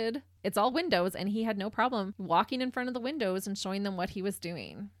redirected, it's all windows and he had no problem walking in front of the windows and showing them what he was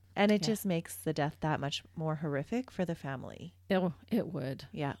doing. And it just makes the death that much more horrific for the family. It would.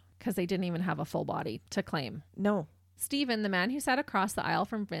 Yeah. Because they didn't even have a full body to claim. No. Stephen, the man who sat across the aisle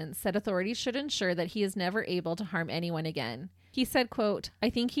from Vince, said authorities should ensure that he is never able to harm anyone again. He said, quote,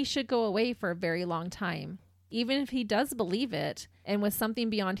 "I think he should go away for a very long time. Even if he does believe it and was something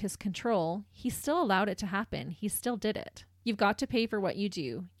beyond his control, he still allowed it to happen. He still did it. You've got to pay for what you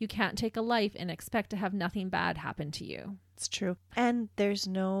do. You can't take a life and expect to have nothing bad happen to you. It's true. And there's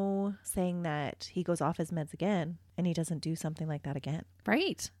no saying that he goes off his meds again and he doesn't do something like that again.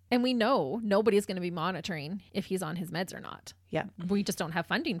 Right. And we know nobody's going to be monitoring if he's on his meds or not. Yeah. We just don't have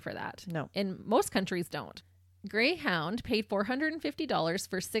funding for that. No. And most countries don't. Greyhound paid $450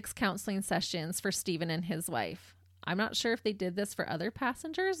 for 6 counseling sessions for Stephen and his wife. I'm not sure if they did this for other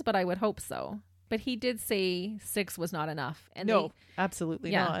passengers, but I would hope so. But he did say 6 was not enough. And no,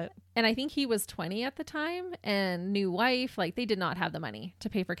 absolutely not. And I think he was 20 at the time, and new wife, like they did not have the money to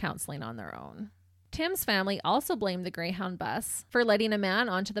pay for counseling on their own. Tim's family also blamed the Greyhound bus for letting a man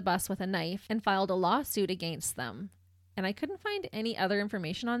onto the bus with a knife and filed a lawsuit against them. And I couldn't find any other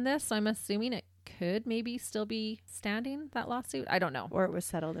information on this, so I'm assuming it could maybe still be standing, that lawsuit. I don't know. Or it was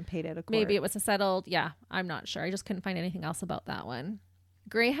settled and paid out of court. Maybe it was settled. Yeah, I'm not sure. I just couldn't find anything else about that one.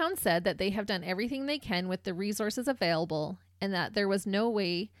 Greyhound said that they have done everything they can with the resources available and that there was no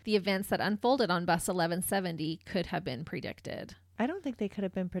way the events that unfolded on bus 1170 could have been predicted. I don't think they could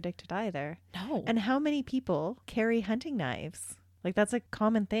have been predicted either. No. And how many people carry hunting knives? Like, that's a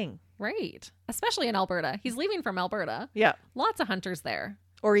common thing. Right. Especially in Alberta. He's leaving from Alberta. Yeah. Lots of hunters there.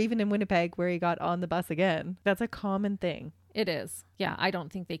 Or even in Winnipeg where he got on the bus again. That's a common thing. It is. Yeah, I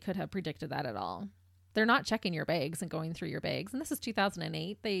don't think they could have predicted that at all. They're not checking your bags and going through your bags. And this is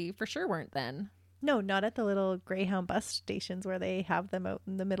 2008. They for sure weren't then. No, not at the little Greyhound bus stations where they have them out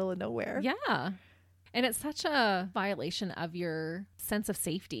in the middle of nowhere. Yeah. And it's such a violation of your sense of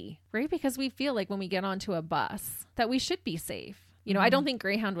safety, right? Because we feel like when we get onto a bus that we should be safe. You know, I don't think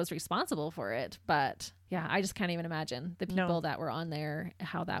Greyhound was responsible for it, but yeah, I just can't even imagine the people that were on there,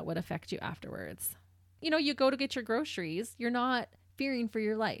 how that would affect you afterwards. You know, you go to get your groceries, you're not fearing for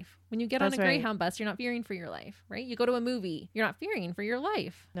your life. When you get on a Greyhound bus, you're not fearing for your life, right? You go to a movie, you're not fearing for your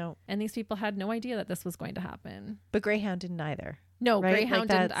life. No. And these people had no idea that this was going to happen. But Greyhound didn't either. No, right? Greyhound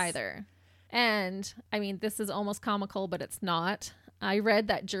didn't either. And I mean, this is almost comical, but it's not. I read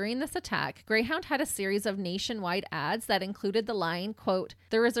that during this attack, Greyhound had a series of nationwide ads that included the line, quote,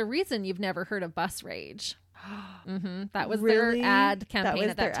 "There is a reason you've never heard of bus rage." That was their ad campaign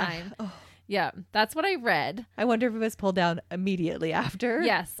at that time. Yeah, that's what I read. I wonder if it was pulled down immediately after.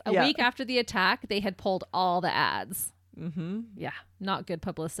 Yes, a week after the attack, they had pulled all the ads. Yeah, not good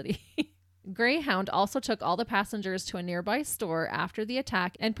publicity. Greyhound also took all the passengers to a nearby store after the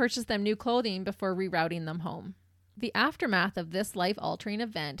attack and purchased them new clothing before rerouting them home. The aftermath of this life-altering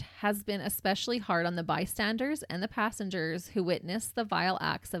event has been especially hard on the bystanders and the passengers who witnessed the vile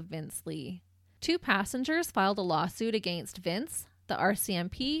acts of Vince Lee. 2 passengers filed a lawsuit against Vince, the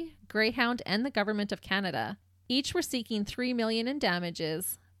RCMP, Greyhound, and the Government of Canada. Each were seeking $3 million in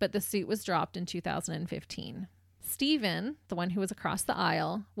damages, but the suit was dropped in 2015. Stephen, the one who was across the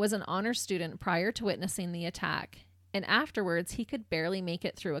aisle, was an honor student prior to witnessing the attack, and afterwards he could barely make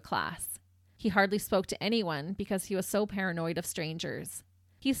it through a class. He hardly spoke to anyone because he was so paranoid of strangers.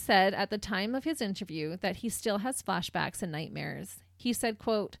 He said at the time of his interview that he still has flashbacks and nightmares. He said,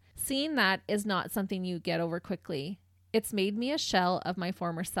 quote, "Seeing that is not something you get over quickly. It's made me a shell of my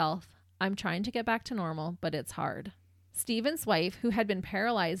former self. I'm trying to get back to normal, but it's hard." Stephen's wife, who had been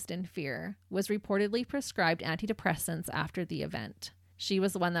paralyzed in fear, was reportedly prescribed antidepressants after the event. She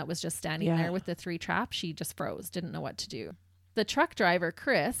was the one that was just standing there with the 3 traps. She just froze, didn't know what to do. The truck driver,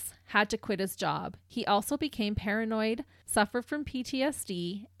 Chris, had to quit his job. He also became paranoid, suffered from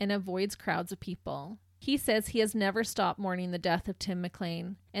PTSD, and avoids crowds of people. He says he has never stopped mourning the death of Tim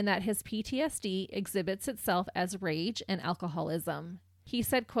McLean and that his PTSD exhibits itself as rage and alcoholism. He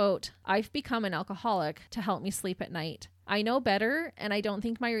said, quote, "I've become an alcoholic to help me sleep at night. I know better, and I don't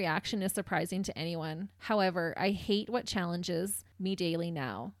think my reaction is surprising to anyone. However, I hate what challenges me daily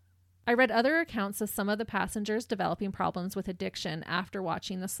now." I read other accounts of some of the passengers developing problems with addiction after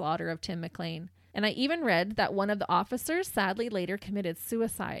watching the slaughter of Tim McLean. And I even read that one of the officers sadly later committed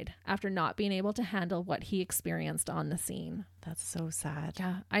suicide after not being able to handle what he experienced on the scene. That's so sad.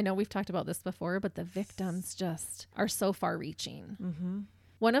 Yeah, I know we've talked about this before, but the victims just are so far-reaching.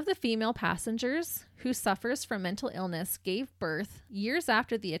 One of the female passengers who suffers from mental illness gave birth years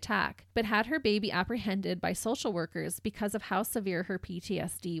after the attack, but had her baby apprehended by social workers because of how severe her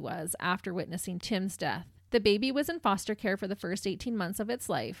PTSD was after witnessing Tim's death. The baby was in foster care for the first 18 months of its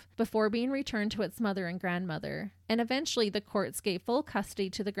life before being returned to its mother and grandmother, and eventually the courts gave full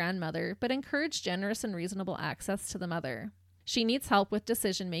custody to the grandmother but encouraged generous and reasonable access to the mother. She needs help with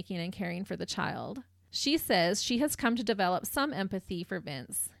decision-making and caring for the child. She says she has come to develop some empathy for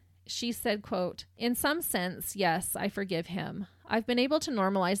Vince. She said, quote, "In some sense, yes, I forgive him. I've been able to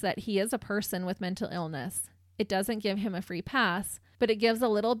normalize that he is a person with mental illness. It doesn't give him a free pass, but it gives a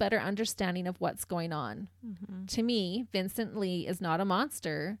little better understanding of what's going on. Mm-hmm. To me, Vincent Lee is not a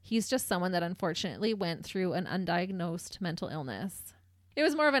monster. He's just someone that unfortunately went through an undiagnosed mental illness. It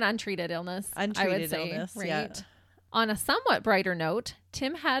was more of an untreated illness, I would say, illness, right? Yeah. On a somewhat brighter note,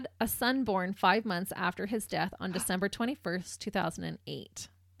 Tim had a son born 5 months after his death on December 21st, 2008.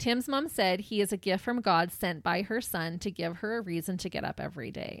 Tim's mom said he is a gift from God sent by her son to give her a reason to get up every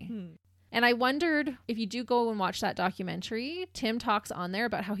day. And I wondered if you do go and watch that documentary, Tim talks on there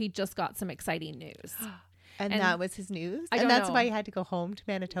about how he just got some exciting news. And that was his news? And that's why he had to go home to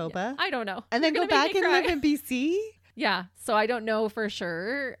Manitoba? Yeah, I don't know. And then go back and live in BC? Yeah. So I don't know for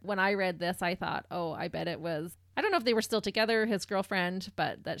sure. When I read this, I thought, oh, I bet it was, I don't know if they were still together, his girlfriend,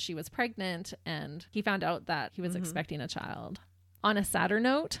 but that she was pregnant and he found out that he was expecting a child. On a sadder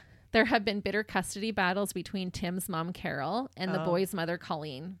note, there have been bitter custody battles between Tim's mom, Carol, and the boy's mother,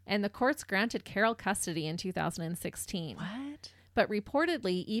 Colleen. And the courts granted Carol custody in 2016. What? But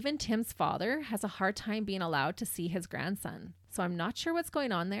reportedly, even Tim's father has a hard time being allowed to see his grandson. So I'm not sure what's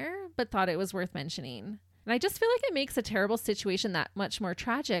going on there, but thought it was worth mentioning. And I just feel like it makes a terrible situation that much more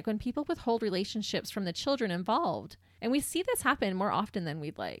tragic when people withhold relationships from the children involved. And we see this happen more often than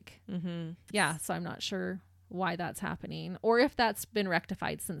we'd like. Mm-hmm. Yeah, so I'm not sure why that's happening or if that's been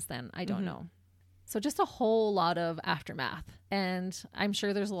rectified since then. I don't know. So just a whole lot of aftermath. And I'm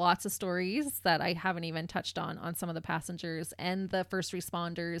sure there's lots of stories that I haven't even touched on some of the passengers and the first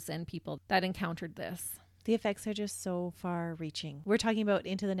responders and people that encountered this. The effects are just so far reaching. We're talking about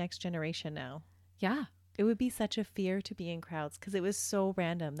into the next generation now. Yeah. It would be such a fear to be in crowds because it was so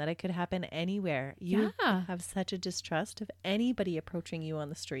random that it could happen anywhere. You have such a distrust of anybody approaching you on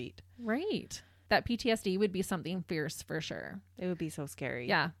the street. Right. That PTSD would be something fierce for sure. It would be so scary.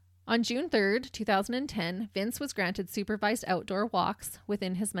 Yeah. On June 3rd, 2010, Vince was granted supervised outdoor walks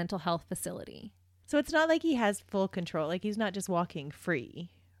within his mental health facility. So it's not like he has full control. Like he's not just walking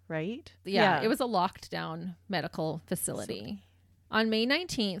free, right? Yeah. It was a locked down medical facility. On May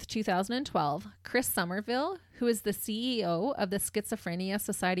 19th, 2012, Chris Somerville, who is the CEO of the Schizophrenia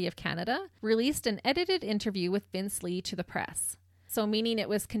Society of Canada, released an edited interview with Vince Lee to the press. So meaning it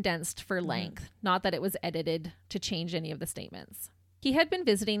was condensed for length, not that it was edited to change any of the statements. He had been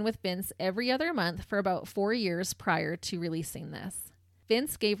visiting with Vince every other month for about 4 years prior to releasing this.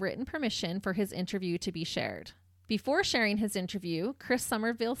 Vince gave written permission for his interview to be shared. Before sharing his interview, Chris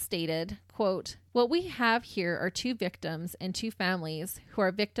Somerville stated, quote, "What we have here are 2 victims and 2 families who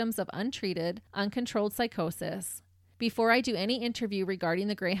are victims of untreated, uncontrolled psychosis. Before I do any interview regarding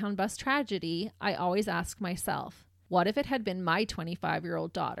the Greyhound bus tragedy, I always ask myself, what if it had been my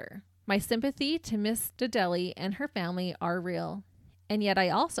 25-year-old daughter? My sympathy to Miss Dedeli and her family are real. And yet I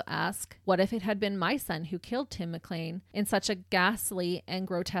also ask, what if it had been my son who killed Tim McLean in such a ghastly and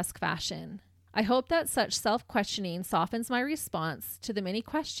grotesque fashion? I hope that such self-questioning softens my response to the many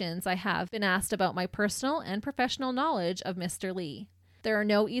questions I have been asked about my personal and professional knowledge of Mr. Lee. There are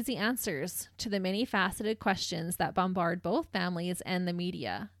no easy answers to the many faceted questions that bombard both families and the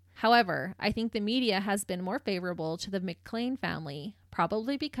media. However, I think the media has been more favorable to the McLean family,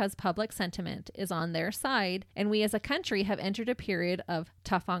 probably because public sentiment is on their side, and we as a country have entered a period of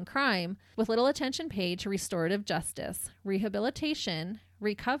tough on crime, with little attention paid to restorative justice, rehabilitation,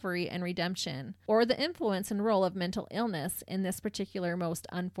 recovery, and redemption, or the influence and role of mental illness in this particular most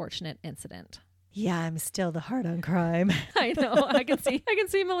unfortunate incident." Yeah, I'm still the hard on crime. I know. I can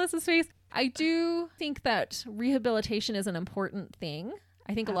see Melissa's face. I do think that rehabilitation is an important thing.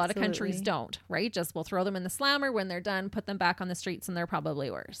 I think a lot of countries don't, right? Just we'll throw them in the slammer when they're done, put them back on the streets, and they're probably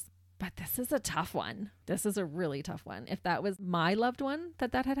worse. But this is a tough one. This is a really tough one. If that was my loved one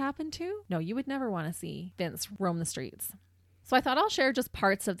that had happened to, no, you would never want to see Vince roam the streets. So I thought I'll share just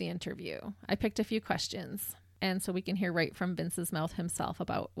parts of the interview. I picked a few questions, and so we can hear right from Vince's mouth himself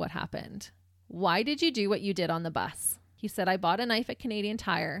about what happened. Why did you do what you did on the bus? He said, "I bought a knife at Canadian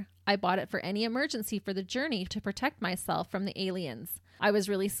Tire. I bought it for any emergency for the journey to protect myself from the aliens. I was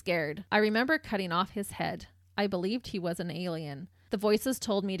really scared. I remember cutting off his head. I believed he was an alien. The voices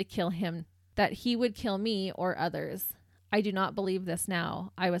told me to kill him, that he would kill me or others. I do not believe this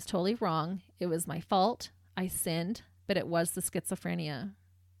now. I was totally wrong. It was my fault. I sinned, but it was the schizophrenia."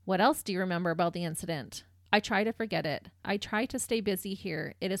 What else do you remember about the incident? I try to forget it. I try to stay busy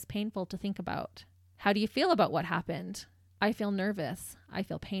here. It is painful to think about. How do you feel about what happened? I feel nervous. I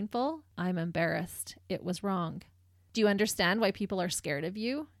feel painful. I'm embarrassed. It was wrong. Do you understand why people are scared of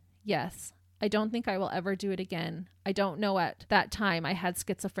you? Yes. I don't think I will ever do it again. I don't know at that time I had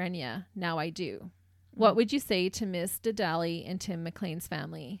schizophrenia. Now I do. What would you say to Miss Dedeli and Tim McLean's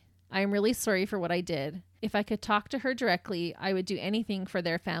family? I am really sorry for what I did. If I could talk to her directly, I would do anything for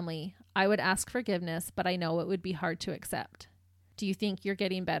their family. I would ask forgiveness, but I know it would be hard to accept. Do you think you're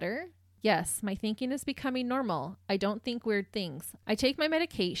getting better? Yes, my thinking is becoming normal. I don't think weird things. I take my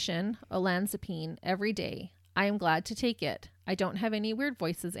medication, olanzapine, every day. I am glad to take it. I don't have any weird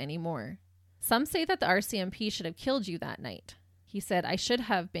voices anymore. Some say that the RCMP should have killed you that night. He said, I should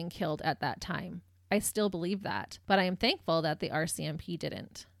have been killed at that time. I still believe that, but I am thankful that the RCMP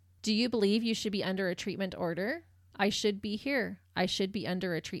didn't. Do you believe you should be under a treatment order? I should be here. I should be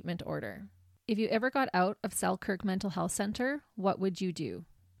under a treatment order. If you ever got out of Selkirk Mental Health Center, what would you do?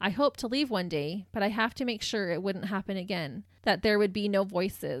 I hope to leave one day, but I have to make sure it wouldn't happen again, that there would be no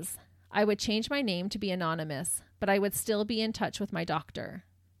voices. I would change my name to be anonymous, but I would still be in touch with my doctor.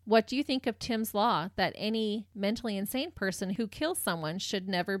 What do you think of Tim's law that any mentally insane person who kills someone should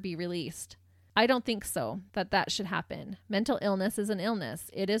never be released? I don't think so, that should happen. Mental illness is an illness.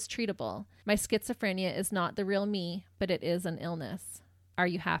 It is treatable. My schizophrenia is not the real me, but it is an illness. Are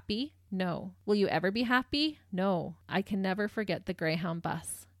you happy? No. Will you ever be happy? No. I can never forget the Greyhound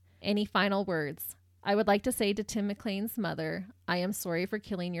bus. Any final words? I would like to say to Tim McLean's mother, I am sorry for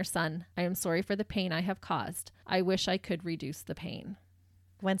killing your son. I am sorry for the pain I have caused. I wish I could reduce the pain.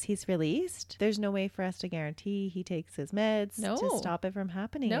 Once he's released, there's no way for us to guarantee he takes his meds to stop it from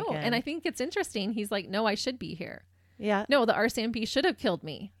happening again. And I think it's interesting. He's like, no, I should be here. Yeah. No, the RCMP should have killed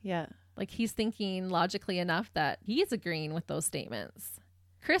me. Yeah. Like he's thinking logically enough that he's agreeing with those statements.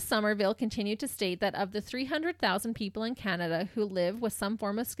 Chris Somerville continued to state that of the 300,000 people in Canada who live with some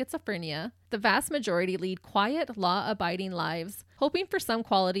form of schizophrenia, the vast majority lead quiet, law-abiding lives, hoping for some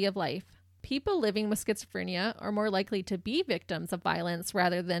quality of life. People living with schizophrenia are more likely to be victims of violence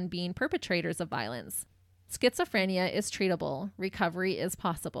rather than being perpetrators of violence. Schizophrenia is treatable. Recovery is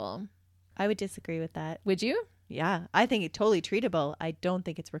possible. I would disagree with that. Would you? Yeah, I think it's totally treatable. I don't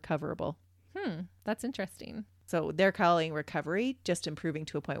think it's recoverable. That's interesting. So they're calling recovery just improving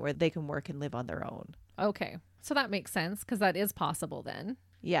to a point where they can work and live on their own. Okay. So that makes sense because that is possible then.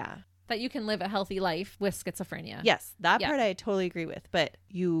 Yeah. That you can live a healthy life with schizophrenia. Yes, that part I totally agree with, but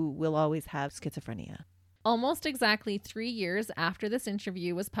you will always have schizophrenia. Almost exactly 3 years after this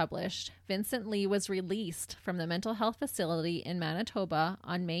interview was published, Vincent Lee was released from the mental health facility in Manitoba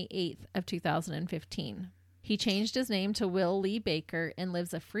on May 8th of 2015. He changed his name to Will Lee Baker and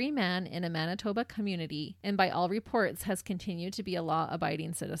lives a free man in a Manitoba community, and by all reports has continued to be a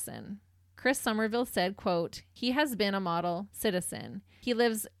law-abiding citizen. Chris Somerville said, quote, he has been a model citizen. He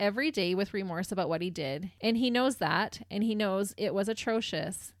lives every day with remorse about what he did, and he knows that, and he knows it was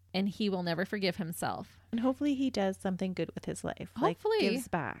atrocious, and he will never forgive himself. And hopefully he does something good with his life. Hopefully. Like gives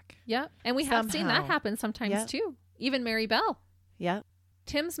back. Yeah. And we have seen that happen sometimes too. Even Mary Bell. Yeah.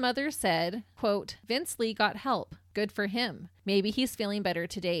 Tim's mother said, quote, Vince Lee got help. Good for him. Maybe he's feeling better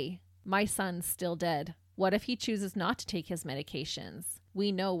today. My son's still dead. What if he chooses not to take his medications?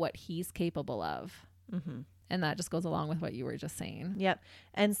 We know what he's capable of. Mm-hmm. And that just goes along with what you were just saying. Yep.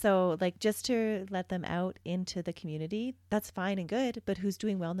 And so like just to let them out into the community, that's fine and good. But who's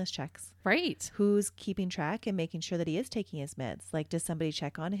doing wellness checks? Right. Who's keeping track and making sure that he is taking his meds? Like, does somebody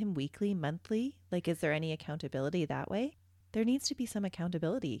check on him weekly, monthly? Like, is there any accountability that way? There needs to be some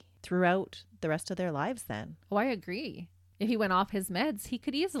accountability throughout the rest of their lives then. Oh, I agree. If he went off his meds, he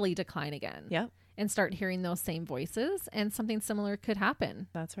could easily decline again. Yeah. And start hearing those same voices, and something similar could happen.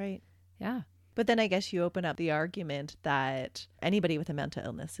 That's right. Yeah. But then I guess you open up the argument that anybody with a mental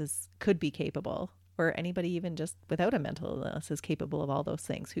illness could be capable, or anybody even just without a mental illness is capable of all those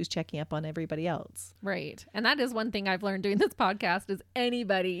things. Who's checking up on everybody else? Right. And that is one thing I've learned doing this podcast is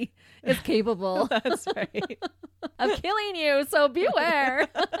anybody is capable. That's right. Of killing you. So beware.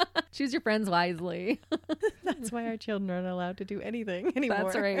 Choose your friends wisely. That's why our children aren't allowed to do anything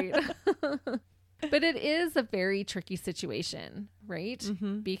anymore. That's right. But it is a very tricky situation, right?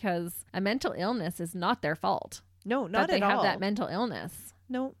 Mm-hmm. Because a mental illness is not their fault. No, not that at all. They have that mental illness.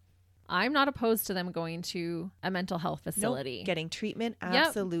 No. I'm not opposed to them going to a mental health facility. Nope. Getting treatment,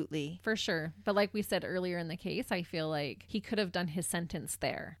 absolutely. Yep, for sure. But like we said earlier in the case, I feel like he could have done his sentence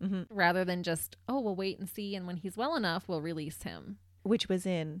there rather than just, we'll wait and see. And when he's well enough, we'll release him. Which was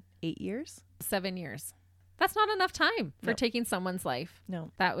in 8 years? 7 years. That's not enough time for taking someone's life.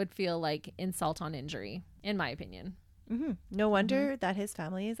 No. That would feel like insult on injury, in my opinion. Mm-hmm. No wonder that his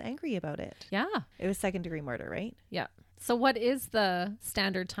family is angry about it. Yeah. It was second-degree murder, right? Yeah. So what is the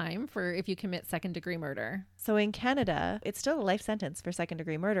standard time for if you commit second-degree murder? So in Canada, it's still a life sentence for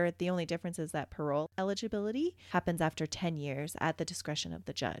second-degree murder. The only difference is that parole eligibility happens after 10 years at the discretion of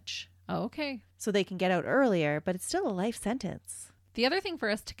the judge. Oh, okay. So they can get out earlier, but it's still a life sentence. The other thing for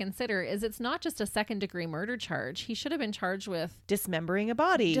us to consider is it's not just a second-degree murder charge. He should have been charged with dismembering a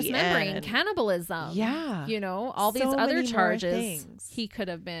body. Cannibalism. Yeah. You know, all these other charges he could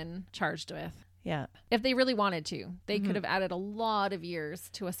have been charged with. Yeah. If they really wanted to. They could have added a lot of years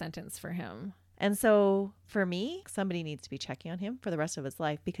to a sentence for him. And so for me, somebody needs to be checking on him for the rest of his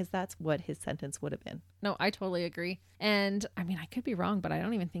life because that's what his sentence would have been. No, I totally agree. And I mean, I could be wrong, but I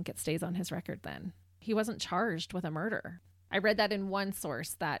don't even think it stays on his record then. He wasn't charged with a murder. I read that in one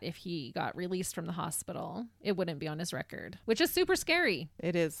source that if he got released from the hospital, it wouldn't be on his record, which is super scary.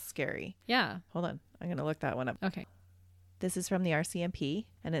 It is scary. Yeah. Hold on. I'm going to look that one up. Okay. This is from the RCMP,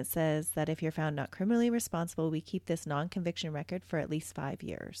 and it says that if you're found not criminally responsible, we keep this non-conviction record for at least 5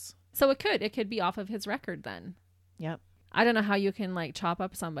 years. So it could be off of his record then. Yep. I don't know how you can like chop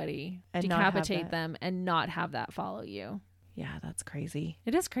up somebody, and decapitate them, and not have that follow you. Yeah, that's crazy.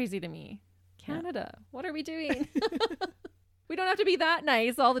 It is crazy to me. Canada, what are we doing? We don't have to be that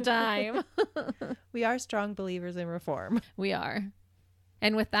nice all the time. We are strong believers in reform. We are.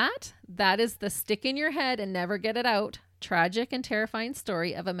 And with that, that is the stick in your head and never get it out. Tragic and terrifying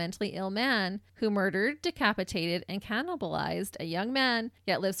story of a mentally ill man who murdered, decapitated, and cannibalized a young man,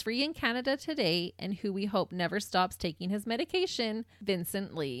 yet lives free in Canada today, and who we hope never stops taking his medication,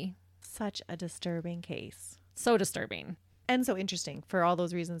 Vincent Lee. Such a disturbing case. So disturbing. And so interesting for all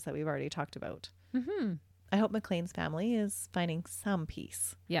those reasons that we've already talked about. Mm-hmm. I hope McLean's family is finding some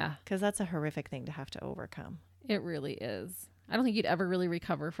peace. Yeah. Because that's a horrific thing to have to overcome. It really is. I don't think you'd ever really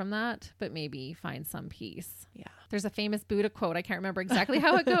recover from that, but maybe find some peace. Yeah. There's a famous Buddha quote. I can't remember exactly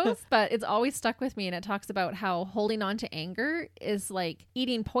how it goes, but it's always stuck with me. And it talks about how holding on to anger is like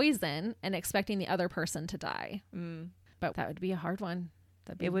eating poison and expecting the other person to die. But that would be a hard one.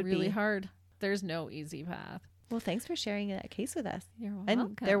 That'd be really hard. There's no easy path. Well, thanks for sharing that case with us. You're welcome.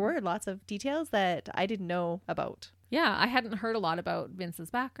 And there were lots of details that I didn't know about. Yeah, I hadn't heard a lot about Vince's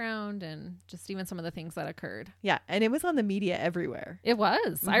background and just even some of the things that occurred. Yeah, and it was on the media everywhere. It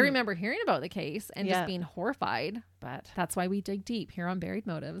was. Mm-hmm. I remember hearing about the case and just being horrified. But that's why we dig deep here on Buried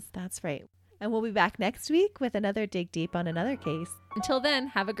Motives. That's right. And we'll be back next week with another dig deep on another case. Until then,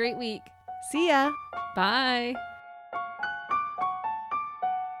 have a great week. See ya. Bye.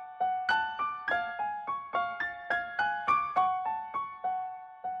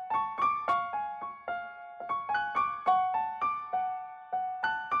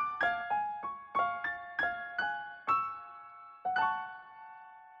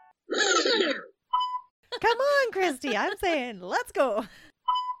 Come on, Christy. I'm saying, let's go.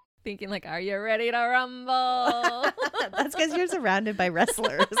 Thinking like, are you ready to rumble? That's because you're surrounded by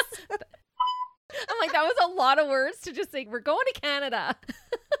wrestlers. I'm like, that was a lot of words to just say, we're going to Canada.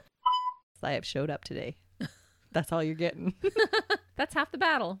 I have showed up today. That's all you're getting. That's half the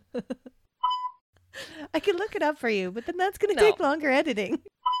battle. I can look it up for you, but then that's going to take longer editing.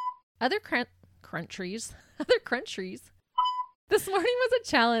 Other countries. This morning was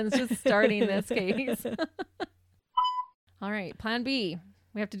a challenge just starting this case. All right, plan B.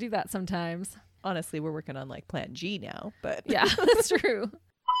 We have to do that sometimes. Honestly, we're working on like plan G now, but yeah, that's true.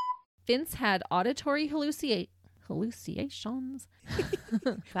 Vince had auditory hallucinations.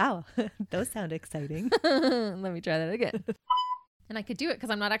 Wow, those sound exciting. Let me try that again. And I could do it because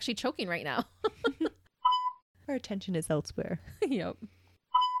I'm not actually choking right now. Our attention is elsewhere. Yep.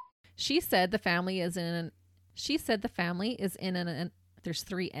 She said the family is in an. There's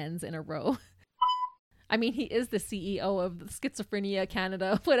 3 N's in a row. I mean, he is the CEO of Schizophrenia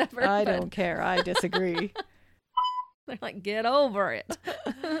Canada, whatever. I don't care. I disagree. They're like, get over it.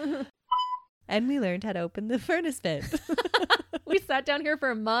 And we learned how to open the furnace vent. We sat down here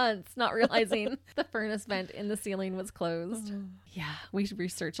for months, not realizing the furnace vent in the ceiling was closed. Yeah, we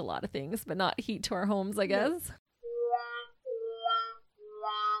research a lot of things, but not heat to our homes, I guess.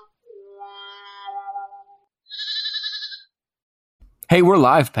 Hey, we're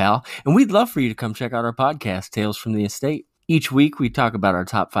live, pal, and we'd love for you to come check out our podcast, Tales from the Estate. Each week, we talk about our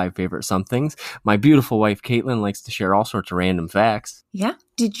top 5 favorite somethings. My beautiful wife, Caitlin, likes to share all sorts of random facts. Yeah?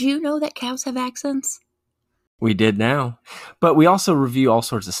 Did you know that cows have accents? We did now. But we also review all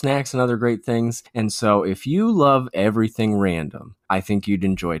sorts of snacks and other great things. And so if you love everything random, I think you'd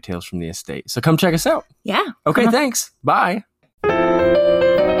enjoy Tales from the Estate. So come check us out. Yeah. Okay, thanks. Bye.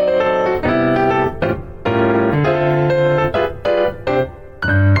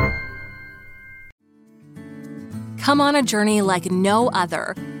 Come on a journey like no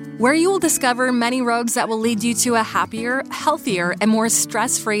other, where you will discover many roads that will lead you to a happier, healthier, and more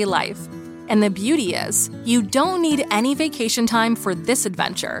stress-free life. And the beauty is, you don't need any vacation time for this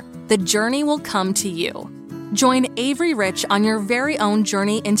adventure. The journey will come to you. Join Avery Rich on your very own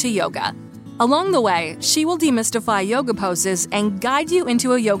journey into yoga. Along the way, she will demystify yoga poses and guide you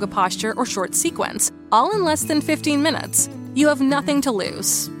into a yoga posture or short sequence, all in less than 15 minutes. You have nothing to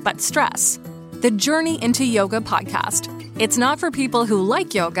lose but stress. The Journey into Yoga podcast. It's not for people who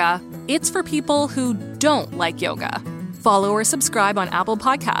like yoga, it's for people who don't like yoga. Follow or subscribe on Apple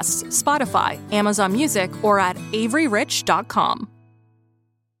Podcasts, Spotify, Amazon Music, or at AveryRich.com.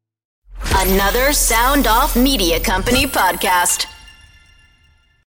 Another Sound Off Media Company podcast.